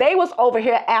because they was over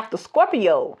here after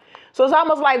Scorpio. So it's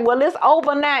almost like, well, it's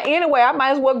over now anyway. I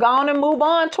might as well go on and move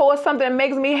on towards something that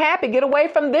makes me happy. Get away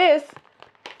from this.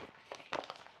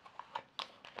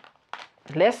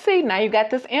 Let's see. Now you got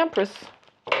this Empress.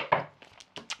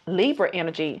 Libra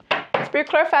energy. Spirit,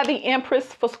 clarify the Empress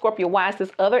for Scorpio. Why is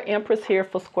this other Empress here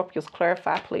for Scorpios?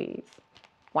 Clarify, please.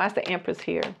 Why is the Empress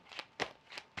here?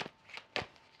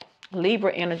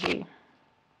 Libra energy.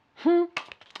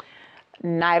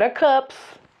 Knight of Cups.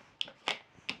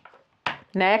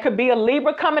 Now, it could be a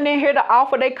Libra coming in here to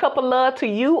offer their cup of love to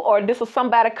you, or this is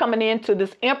somebody coming in to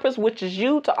this Empress, which is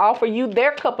you, to offer you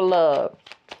their cup of love.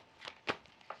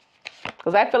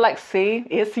 Because I feel like, see,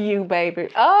 it's you, baby.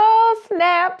 Oh,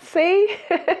 snap, see?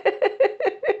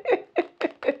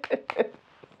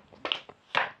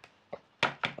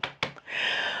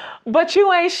 But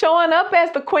you ain't showing up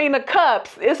as the Queen of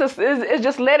Cups. It's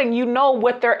just letting you know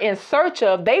what they're in search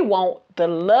of. They want the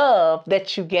love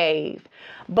that you gave.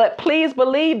 But please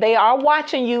believe they are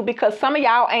watching you, because some of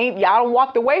y'all don't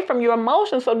walked away from your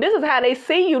emotions. So this is how they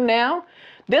see you now.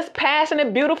 This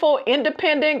passionate, beautiful,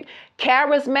 independent,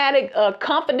 charismatic,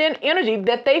 confident energy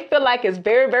that they feel like is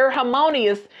very, very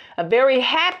harmonious, very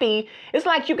happy. It's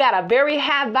like you got a very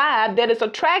high vibe that is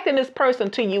attracting this person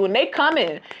to you, and they come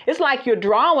in. It's like you're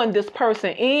drawing this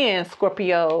person in,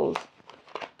 Scorpios.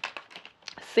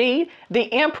 See,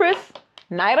 the Empress,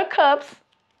 Knight of Cups,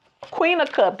 Queen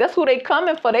of Cups. That's who they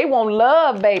coming for. They want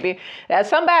love, baby. That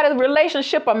somebody's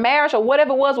relationship or marriage or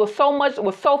whatever was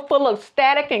so full of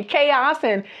static and chaos,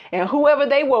 and whoever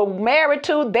they were married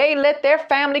to, they let their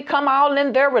family come all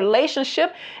in their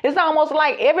relationship. It's almost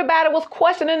like everybody was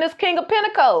questioning this King of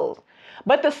Pentacles.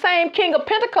 But the same King of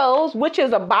Pentacles, which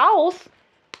is a boss,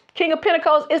 King of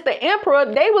Pentacles is the Emperor,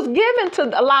 they was given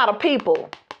to a lot of people.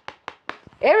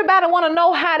 Everybody want to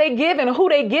know how they give and who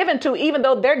they giving to, even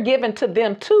though they're giving to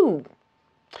them too.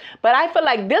 But I feel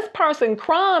like this person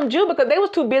crumbed you because they was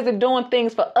too busy doing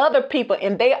things for other people,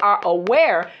 and they are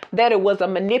aware that it was a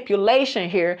manipulation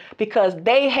here because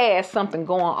they had something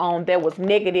going on that was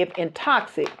negative and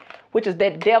toxic, which is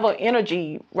that devil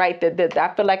energy, right? That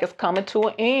I feel like it's coming to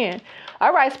an end.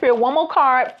 All right, Spirit, one more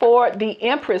card for the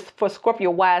Empress for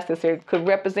Scorpio wiseness here. Could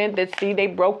represent that, see, they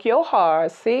broke your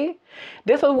heart, see?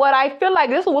 This is what I feel like.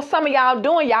 This is what some of y'all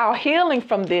doing. Y'all healing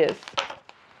from this.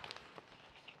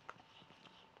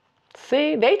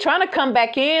 See, they trying to come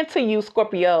back into you,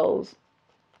 Scorpios.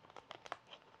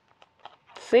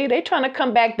 See, they trying to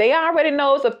come back. They already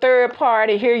know it's a third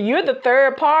party here. You're the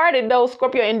third party, though,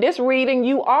 Scorpio. In this reading,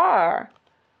 you are.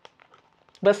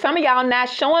 But some of y'all not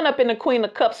showing up in the Queen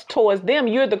of Cups towards them.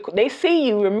 They see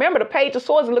you. Remember, the Page of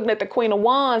Swords is looking at the Queen of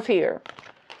Wands here.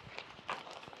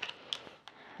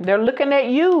 They're looking at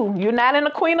you. You're not in the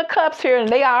Queen of Cups here, and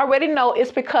they already know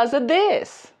it's because of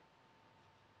this.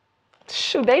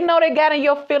 Shoot, they know they got in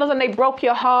your feelings and they broke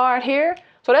your heart here.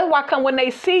 So that's why when they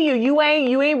see you, you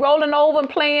ain't rolling over and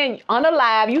playing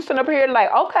unalive. You sitting up here like,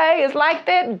 okay, it's like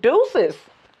that. Deuces.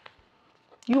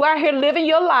 You out here living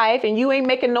your life and you ain't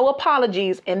making no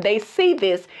apologies, and they see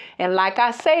this. And like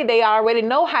I say, they already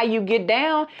know how you get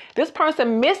down. This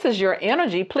person misses your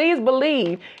energy. Please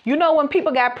believe. You know, when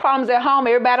people got problems at home,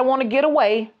 everybody want to get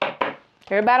away.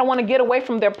 Everybody want to get away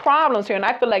from their problems here. And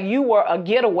I feel like you were a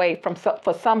getaway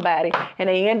for somebody. And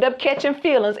they end up catching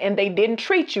feelings and they didn't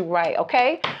treat you right,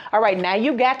 okay? All right, now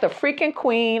you got the freaking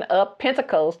Queen of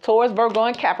Pentacles, Taurus, Virgo,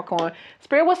 and Capricorn.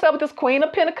 Spirit, what's up with this Queen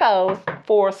of Pentacles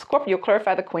for Scorpio?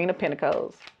 Clarify the Queen of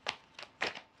Pentacles.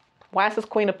 Why is this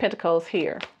Queen of Pentacles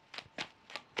here?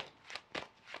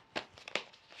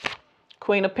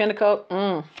 Queen of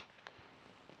Pentacles,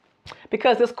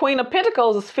 because this Queen of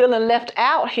Pentacles is feeling left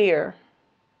out here.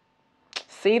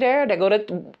 See there? There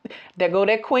go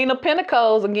that Queen of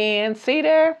Pentacles again. See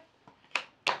there?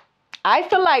 I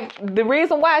feel like the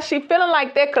reason why she feeling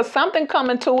like that, because something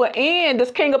coming to an end.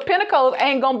 This King of Pentacles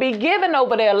ain't going to be given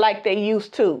over there like they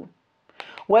used to.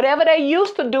 Whatever they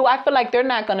used to do, I feel like they're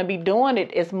not going to be doing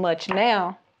it as much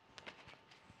now.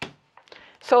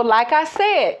 So like I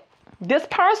said, this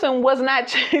person was not,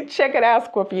 check it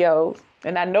out, Scorpios.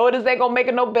 And I know this ain't going to make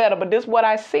it no better, but this is what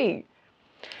I see.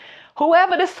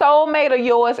 Whoever the soulmate of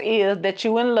yours is that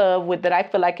you in love with, that I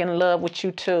feel like in love with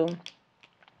you too,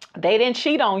 they didn't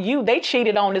cheat on you. They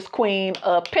cheated on this Queen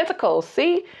of Pentacles.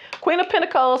 See? Queen of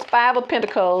Pentacles, Five of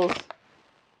Pentacles,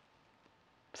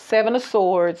 Seven of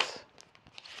Swords,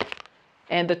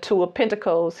 and the Two of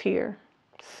Pentacles here.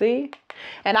 See?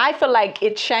 And I feel like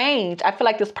it changed. I feel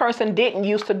like this person didn't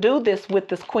used to do this with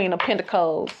this Queen of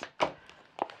Pentacles.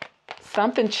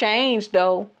 Something changed,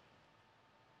 though.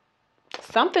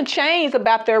 Something changed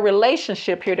about their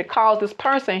relationship here to cause this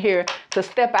person here to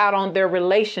step out on their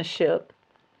relationship.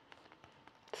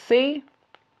 See?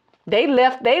 They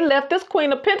left this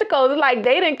Queen of Pentacles. It's like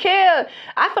they didn't care.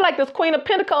 I feel like this Queen of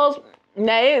Pentacles,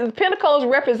 now Pentacles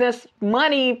represents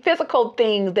money, physical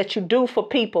things that you do for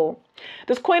people.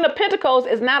 This Queen of Pentacles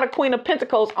is not a Queen of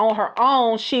Pentacles on her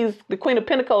own. She's the Queen of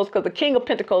Pentacles because the King of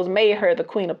Pentacles made her the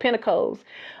Queen of Pentacles.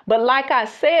 But like I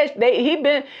said,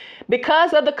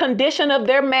 because of the condition of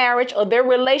their marriage or their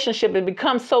relationship, it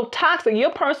becomes so toxic,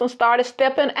 your person started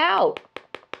stepping out.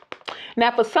 Now,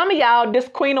 for some of y'all, this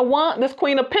Queen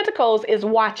of Pentacles is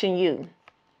watching you.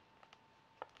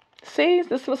 See,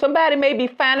 somebody may be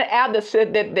finding out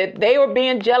that they were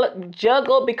being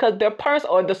juggled because their person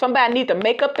or somebody need to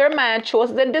make up their mind,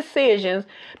 choices and decisions,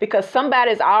 because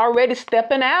somebody's already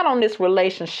stepping out on this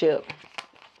relationship.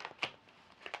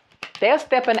 They're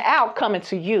stepping out, coming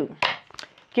to you.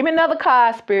 Give me another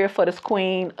card, Spirit, for this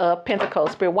Queen of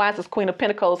Pentacles. Spirit, why is this Queen of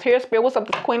Pentacles here? Spirit, what's up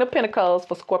with this Queen of Pentacles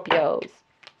for Scorpios?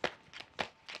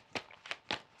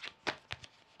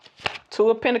 Two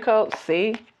of Pentacles,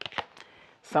 see?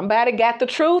 Somebody got the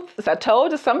truth. As I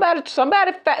told you,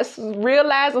 somebody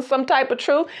realizing some type of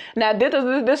truth. Now,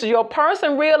 this is your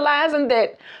person realizing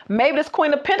that maybe this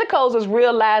Queen of Pentacles is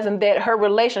realizing that her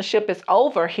relationship is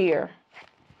over here.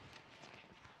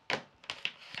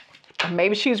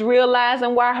 Maybe she's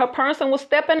realizing why her person was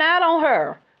stepping out on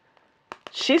her.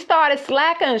 She started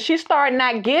slacking. She started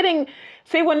not getting.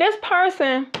 See, when this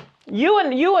person,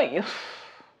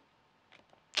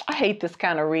 I hate this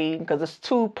kind of reading because it's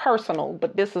too personal,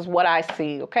 but this is what I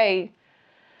see, okay?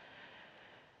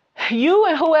 You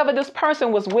and whoever this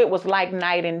person was with was like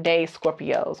night and day,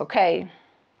 Scorpios, okay?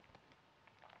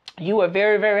 You are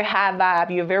very, very high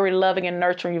vibe. You're very loving and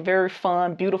nurturing. You're very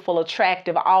fun, beautiful,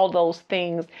 attractive, all those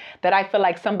things that I feel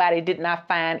like somebody did not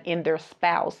find in their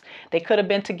spouse. They could have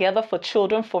been together for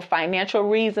children, for financial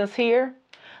reasons here.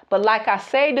 But like I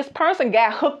say, this person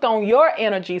got hooked on your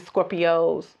energy,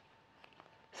 Scorpios.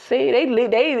 See,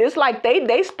 it's like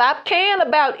they stopped caring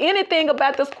about anything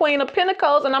about this Queen of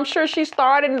Pentacles, and I'm sure she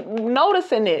started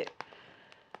noticing it.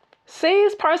 See,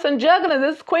 this person juggling,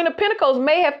 this Queen of Pentacles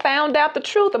may have found out the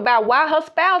truth about why her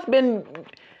spouse been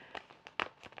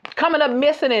coming up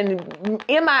missing and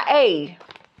MIA.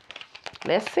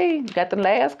 Let's see. Got the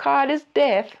last card is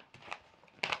Death.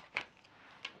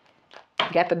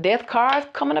 Got the Death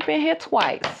card coming up in here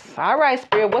twice. All right,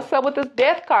 Spirit, what's up with this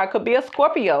Death card? Could be a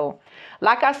Scorpio.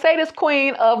 Like I say, this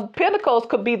Queen of Pentacles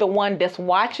could be the one that's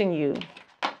watching you.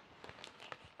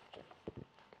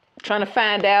 Trying to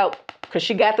find out, because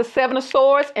she got the Seven of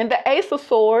Swords and the Ace of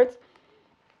Swords.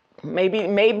 Maybe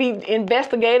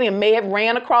investigating and may have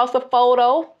ran across a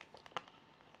photo.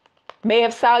 May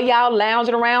have saw y'all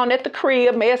lounging around at the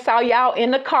crib. May have saw y'all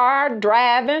in the car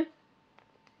driving.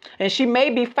 And she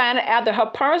may be finding out that her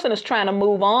person is trying to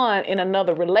move on in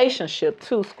another relationship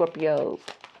too, Scorpios.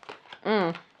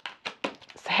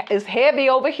 It's heavy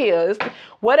over here.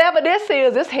 Whatever this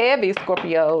is, it's heavy,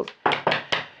 Scorpios.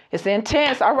 It's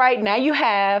intense. All right, now you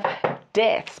have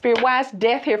Death. Spirit, why is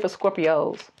Death here for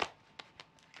Scorpios?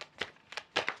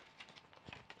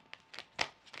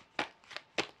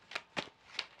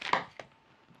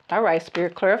 All right,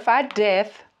 Spirit, clarify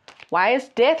Death. Why is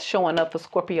Death showing up for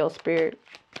Scorpio, Spirit?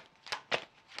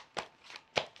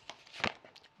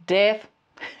 Death.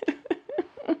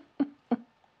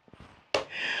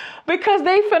 Because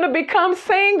they finna become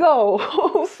single.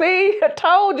 See, I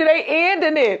told you they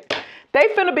ending it. They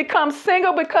finna become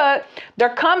single because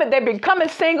they're becoming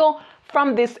single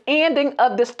from this ending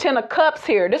of this Ten of Cups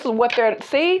here. This is what they're,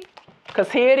 see?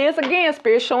 Because here it is again,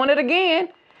 Spirit showing it again.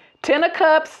 Ten of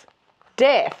Cups,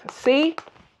 Death, see?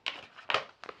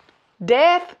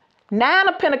 Death, Nine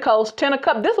of Pentacles, Ten of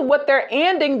Cups. This is what they're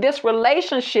ending this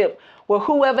relationship with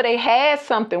whoever they had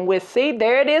something with. See,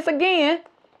 there it is again.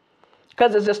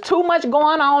 Because there's just too much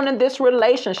going on in this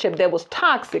relationship that was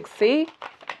toxic, see?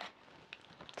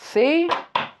 See?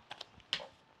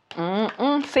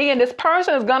 See, and this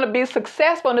person is going to be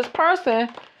successful. And this person,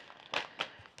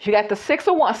 you got the Six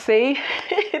of Wands, see?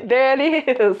 There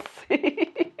it is,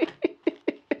 see?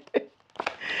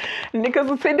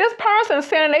 Because, see, this person is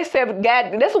saying they said,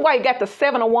 this is why you got the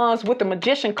Seven of Wands with the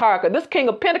Magician card. Because this King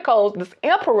of Pentacles, this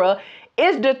Emperor,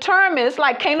 is determined. It's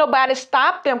like can't nobody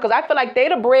stop them because I feel like they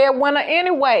the breadwinner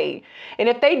anyway. And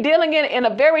if they dealing in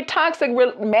a very toxic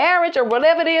marriage or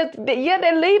whatever it is, yeah,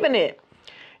 they're leaving it.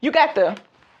 You got the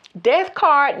Death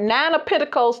card, Nine of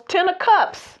Pentacles, Ten of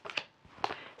Cups,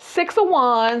 Six of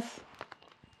Wands,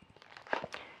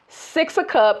 Six of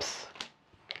Cups,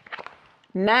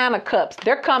 Nine of Cups.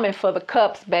 They're coming for the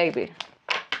cups, baby.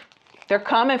 They're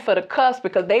coming for the cups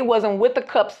because they wasn't with the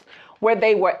cups where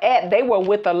they were at. They were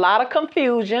with a lot of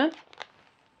confusion,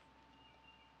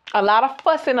 a lot of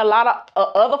fussing, a lot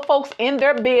of other folks in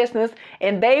their business.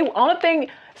 And only thing,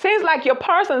 seems like your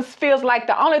person feels like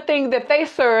the only thing that they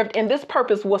served in this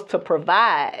purpose was to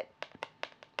provide.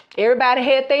 Everybody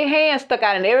had their hands stuck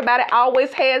out and everybody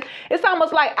always has. It's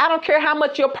almost like I don't care how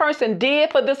much your person did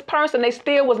for this person, they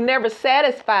still was never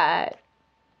satisfied.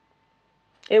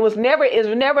 It was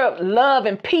never love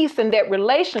and peace in that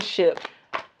relationship.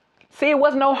 See, it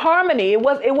was no harmony. It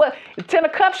was Ten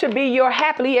of Cups should be your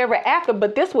happily ever after,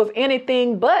 but this was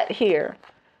anything but here.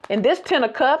 And this Ten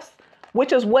of Cups,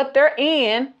 which is what they're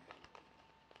in,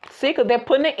 see, because they're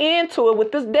putting an end to it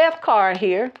with this Death card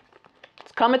here.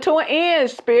 It's coming to an end.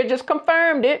 Spirit just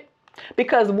confirmed it.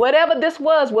 Because whatever this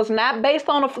was not based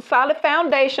on a solid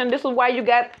foundation. This is why you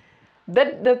got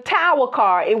the Tower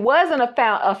card. It wasn't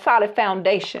a solid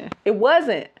foundation. It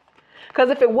wasn't. Because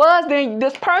if it was, then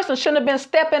this person shouldn't have been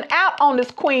stepping out on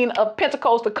this Queen of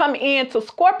Pentacles to come into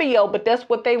Scorpio. But that's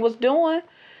what they was doing.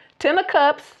 Ten of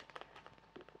Cups,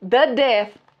 the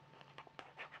Death.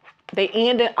 They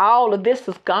ended all of this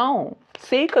is gone.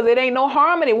 See, because it ain't no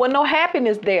harmony. Wasn't no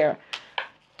happiness there.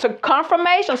 To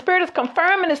confirmation, Spirit is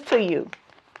confirming this to you.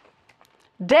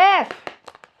 Death.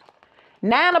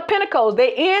 Nine of Pentacles.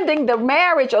 They ending the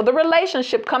marriage or the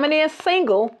relationship, coming in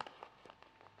single.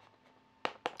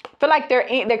 Feel like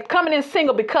they're coming in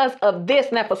single because of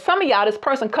this. Now, for some of y'all, this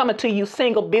person coming to you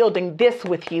single, building this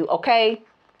with you, okay?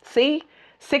 See?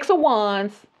 Six of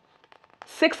Wands,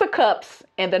 Six of Cups,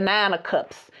 and the Nine of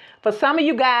Cups. For some of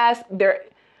you guys, I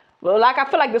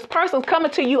feel like this person's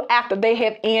coming to you after they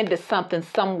have ended something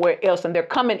somewhere else, and they're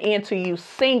coming into you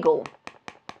single.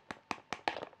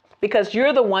 Because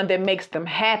you're the one that makes them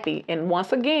happy. And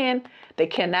once again, They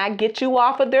cannot get you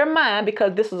off of their mind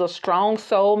because this is a strong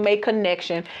soulmate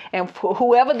connection. And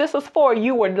whoever this is for,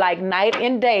 you were like night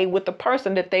and day with the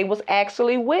person that they was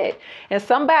actually with. And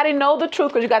somebody know the truth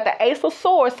because you got the Ace of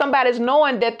Swords. Somebody's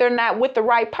knowing that they're not with the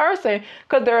right person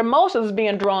because their emotions is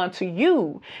being drawn to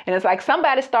you. And it's like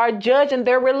somebody start judging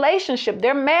their relationship,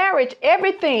 their marriage,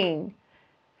 everything.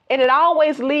 And it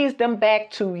always leads them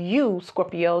back to you,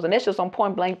 Scorpios. And that's just on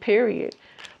point blank, period.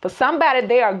 For somebody,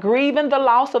 they are grieving the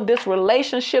loss of this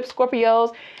relationship,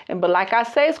 Scorpios. But like I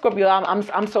say, Scorpio,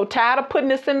 I'm so tired of putting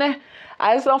this in there.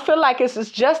 I just don't feel like it's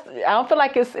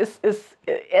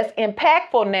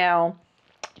impactful now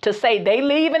to say they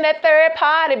leaving that third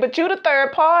party, but you the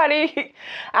third party.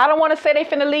 I don't want to say they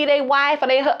finna leave their wife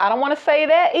or I don't want to say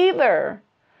that either.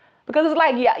 Because it's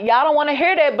like, y'all don't want to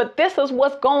hear that, but this is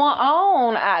what's going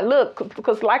on. Look,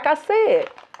 because like I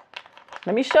said,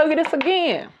 let me show you this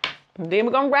again. And then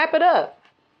we're going to wrap it up.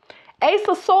 Ace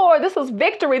of Swords, this is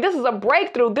victory. This is a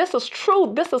breakthrough. This is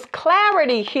truth. This is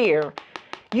clarity here.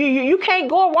 You can't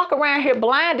go and walk around here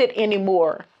blinded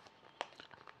anymore.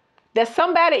 That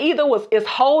somebody either is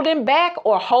holding back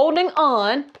or holding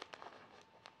on.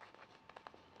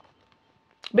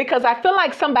 Because I feel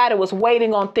like somebody was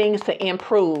waiting on things to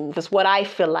improve, is what I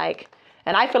feel like.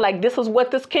 And I feel like this is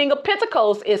what this King of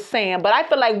Pentacles is saying. But I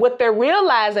feel like what they're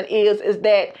realizing is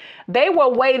that they were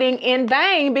waiting in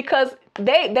vain because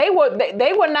they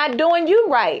were not doing you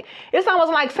right. It's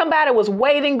almost like somebody was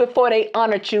waiting before they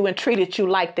honored you and treated you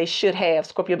like they should have,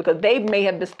 Scorpio, because they may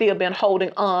have still been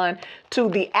holding on to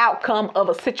the outcome of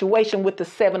a situation with the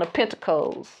Seven of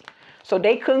Pentacles. So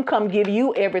they couldn't come give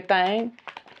you everything.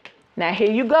 Now,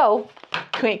 here you go.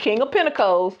 King of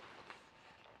Pentacles.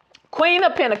 Queen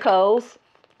of Pentacles.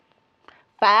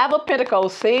 Five of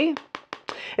Pentacles. See?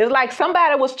 It's like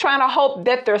somebody was trying to hope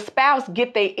that their spouse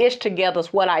get their ish together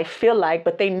is what I feel like,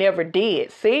 but they never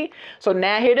did. See? So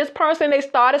now here this person, they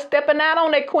started stepping out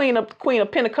on that Queen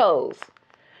of Pentacles.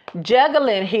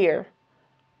 Juggling here.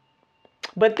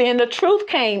 But then the truth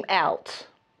came out.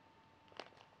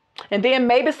 And then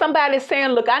maybe somebody's saying,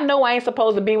 look, I know I ain't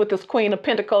supposed to be with this Queen of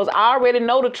Pentacles. I already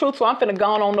know the truth, so I'm finna go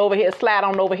on over here, slide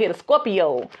on over here to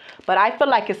Scorpio. But I feel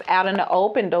like it's out in the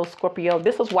open, though, Scorpio.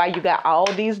 This is why you got all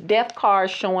these death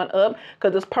cards showing up,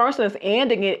 because this person is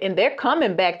ending it, and they're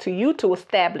coming back to you to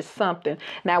establish something.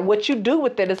 Now, what you do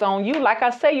with it is on you. Like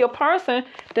I say, your person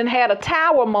then had a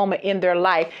tower moment in their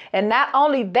life. And not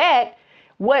only that,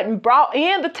 what brought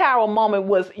in the tower moment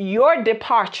was your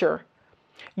departure.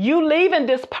 You leaving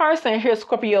this person here,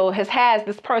 Scorpio, has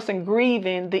this person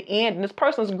grieving the end. And this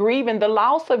person's grieving the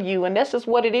loss of you. And that's just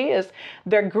what it is.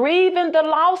 They're grieving the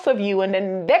loss of you. And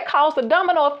then that caused a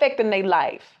domino effect in their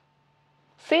life.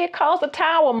 See, it caused a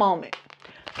tower moment.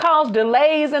 Caused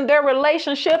delays in their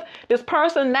relationship. This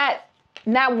person not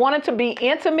wanting to be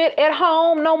intimate at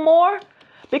home no more.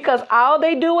 Because all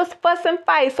they do is fuss and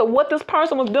fight. So what this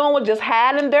person was doing was just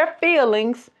hiding their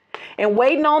feelings and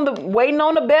waiting on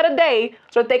the better day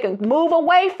so that they can move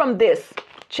away from this.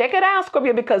 Check it out,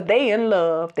 Scorpio, because they in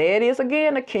love. There it is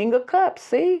again, the King of Cups.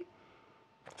 See?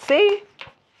 See?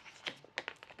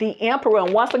 The Emperor.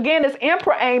 And once again, this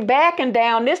Emperor ain't backing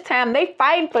down. This time they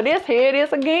fighting for this. Here it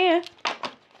is again.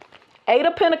 Eight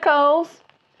of Pentacles.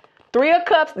 Three of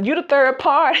Cups. You the third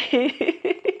party.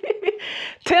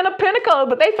 10 of Pentacles,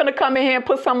 but they finna come in here and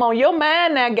put something on your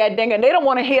mind now, goddamn it. They don't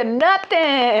want to hear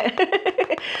nothing.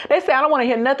 They say, I don't want to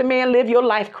hear nothing, man. Live your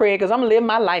life, Craig, because I'm going to live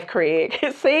my life, Craig.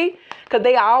 See? Because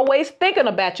they are always thinking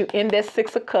about you in that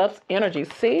Six of Cups energy.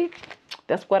 See?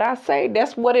 That's what I say.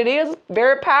 That's what it is.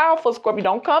 Very powerful, Scorpio.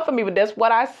 Don't come for me, but that's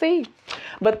what I see.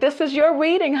 But this is your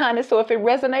reading, honey. So if it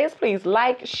resonates, please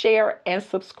like, share, and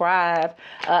subscribe.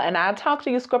 And I'll talk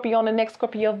to you, Scorpio, on the next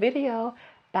Scorpio video.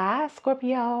 Bye,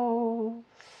 Scorpio.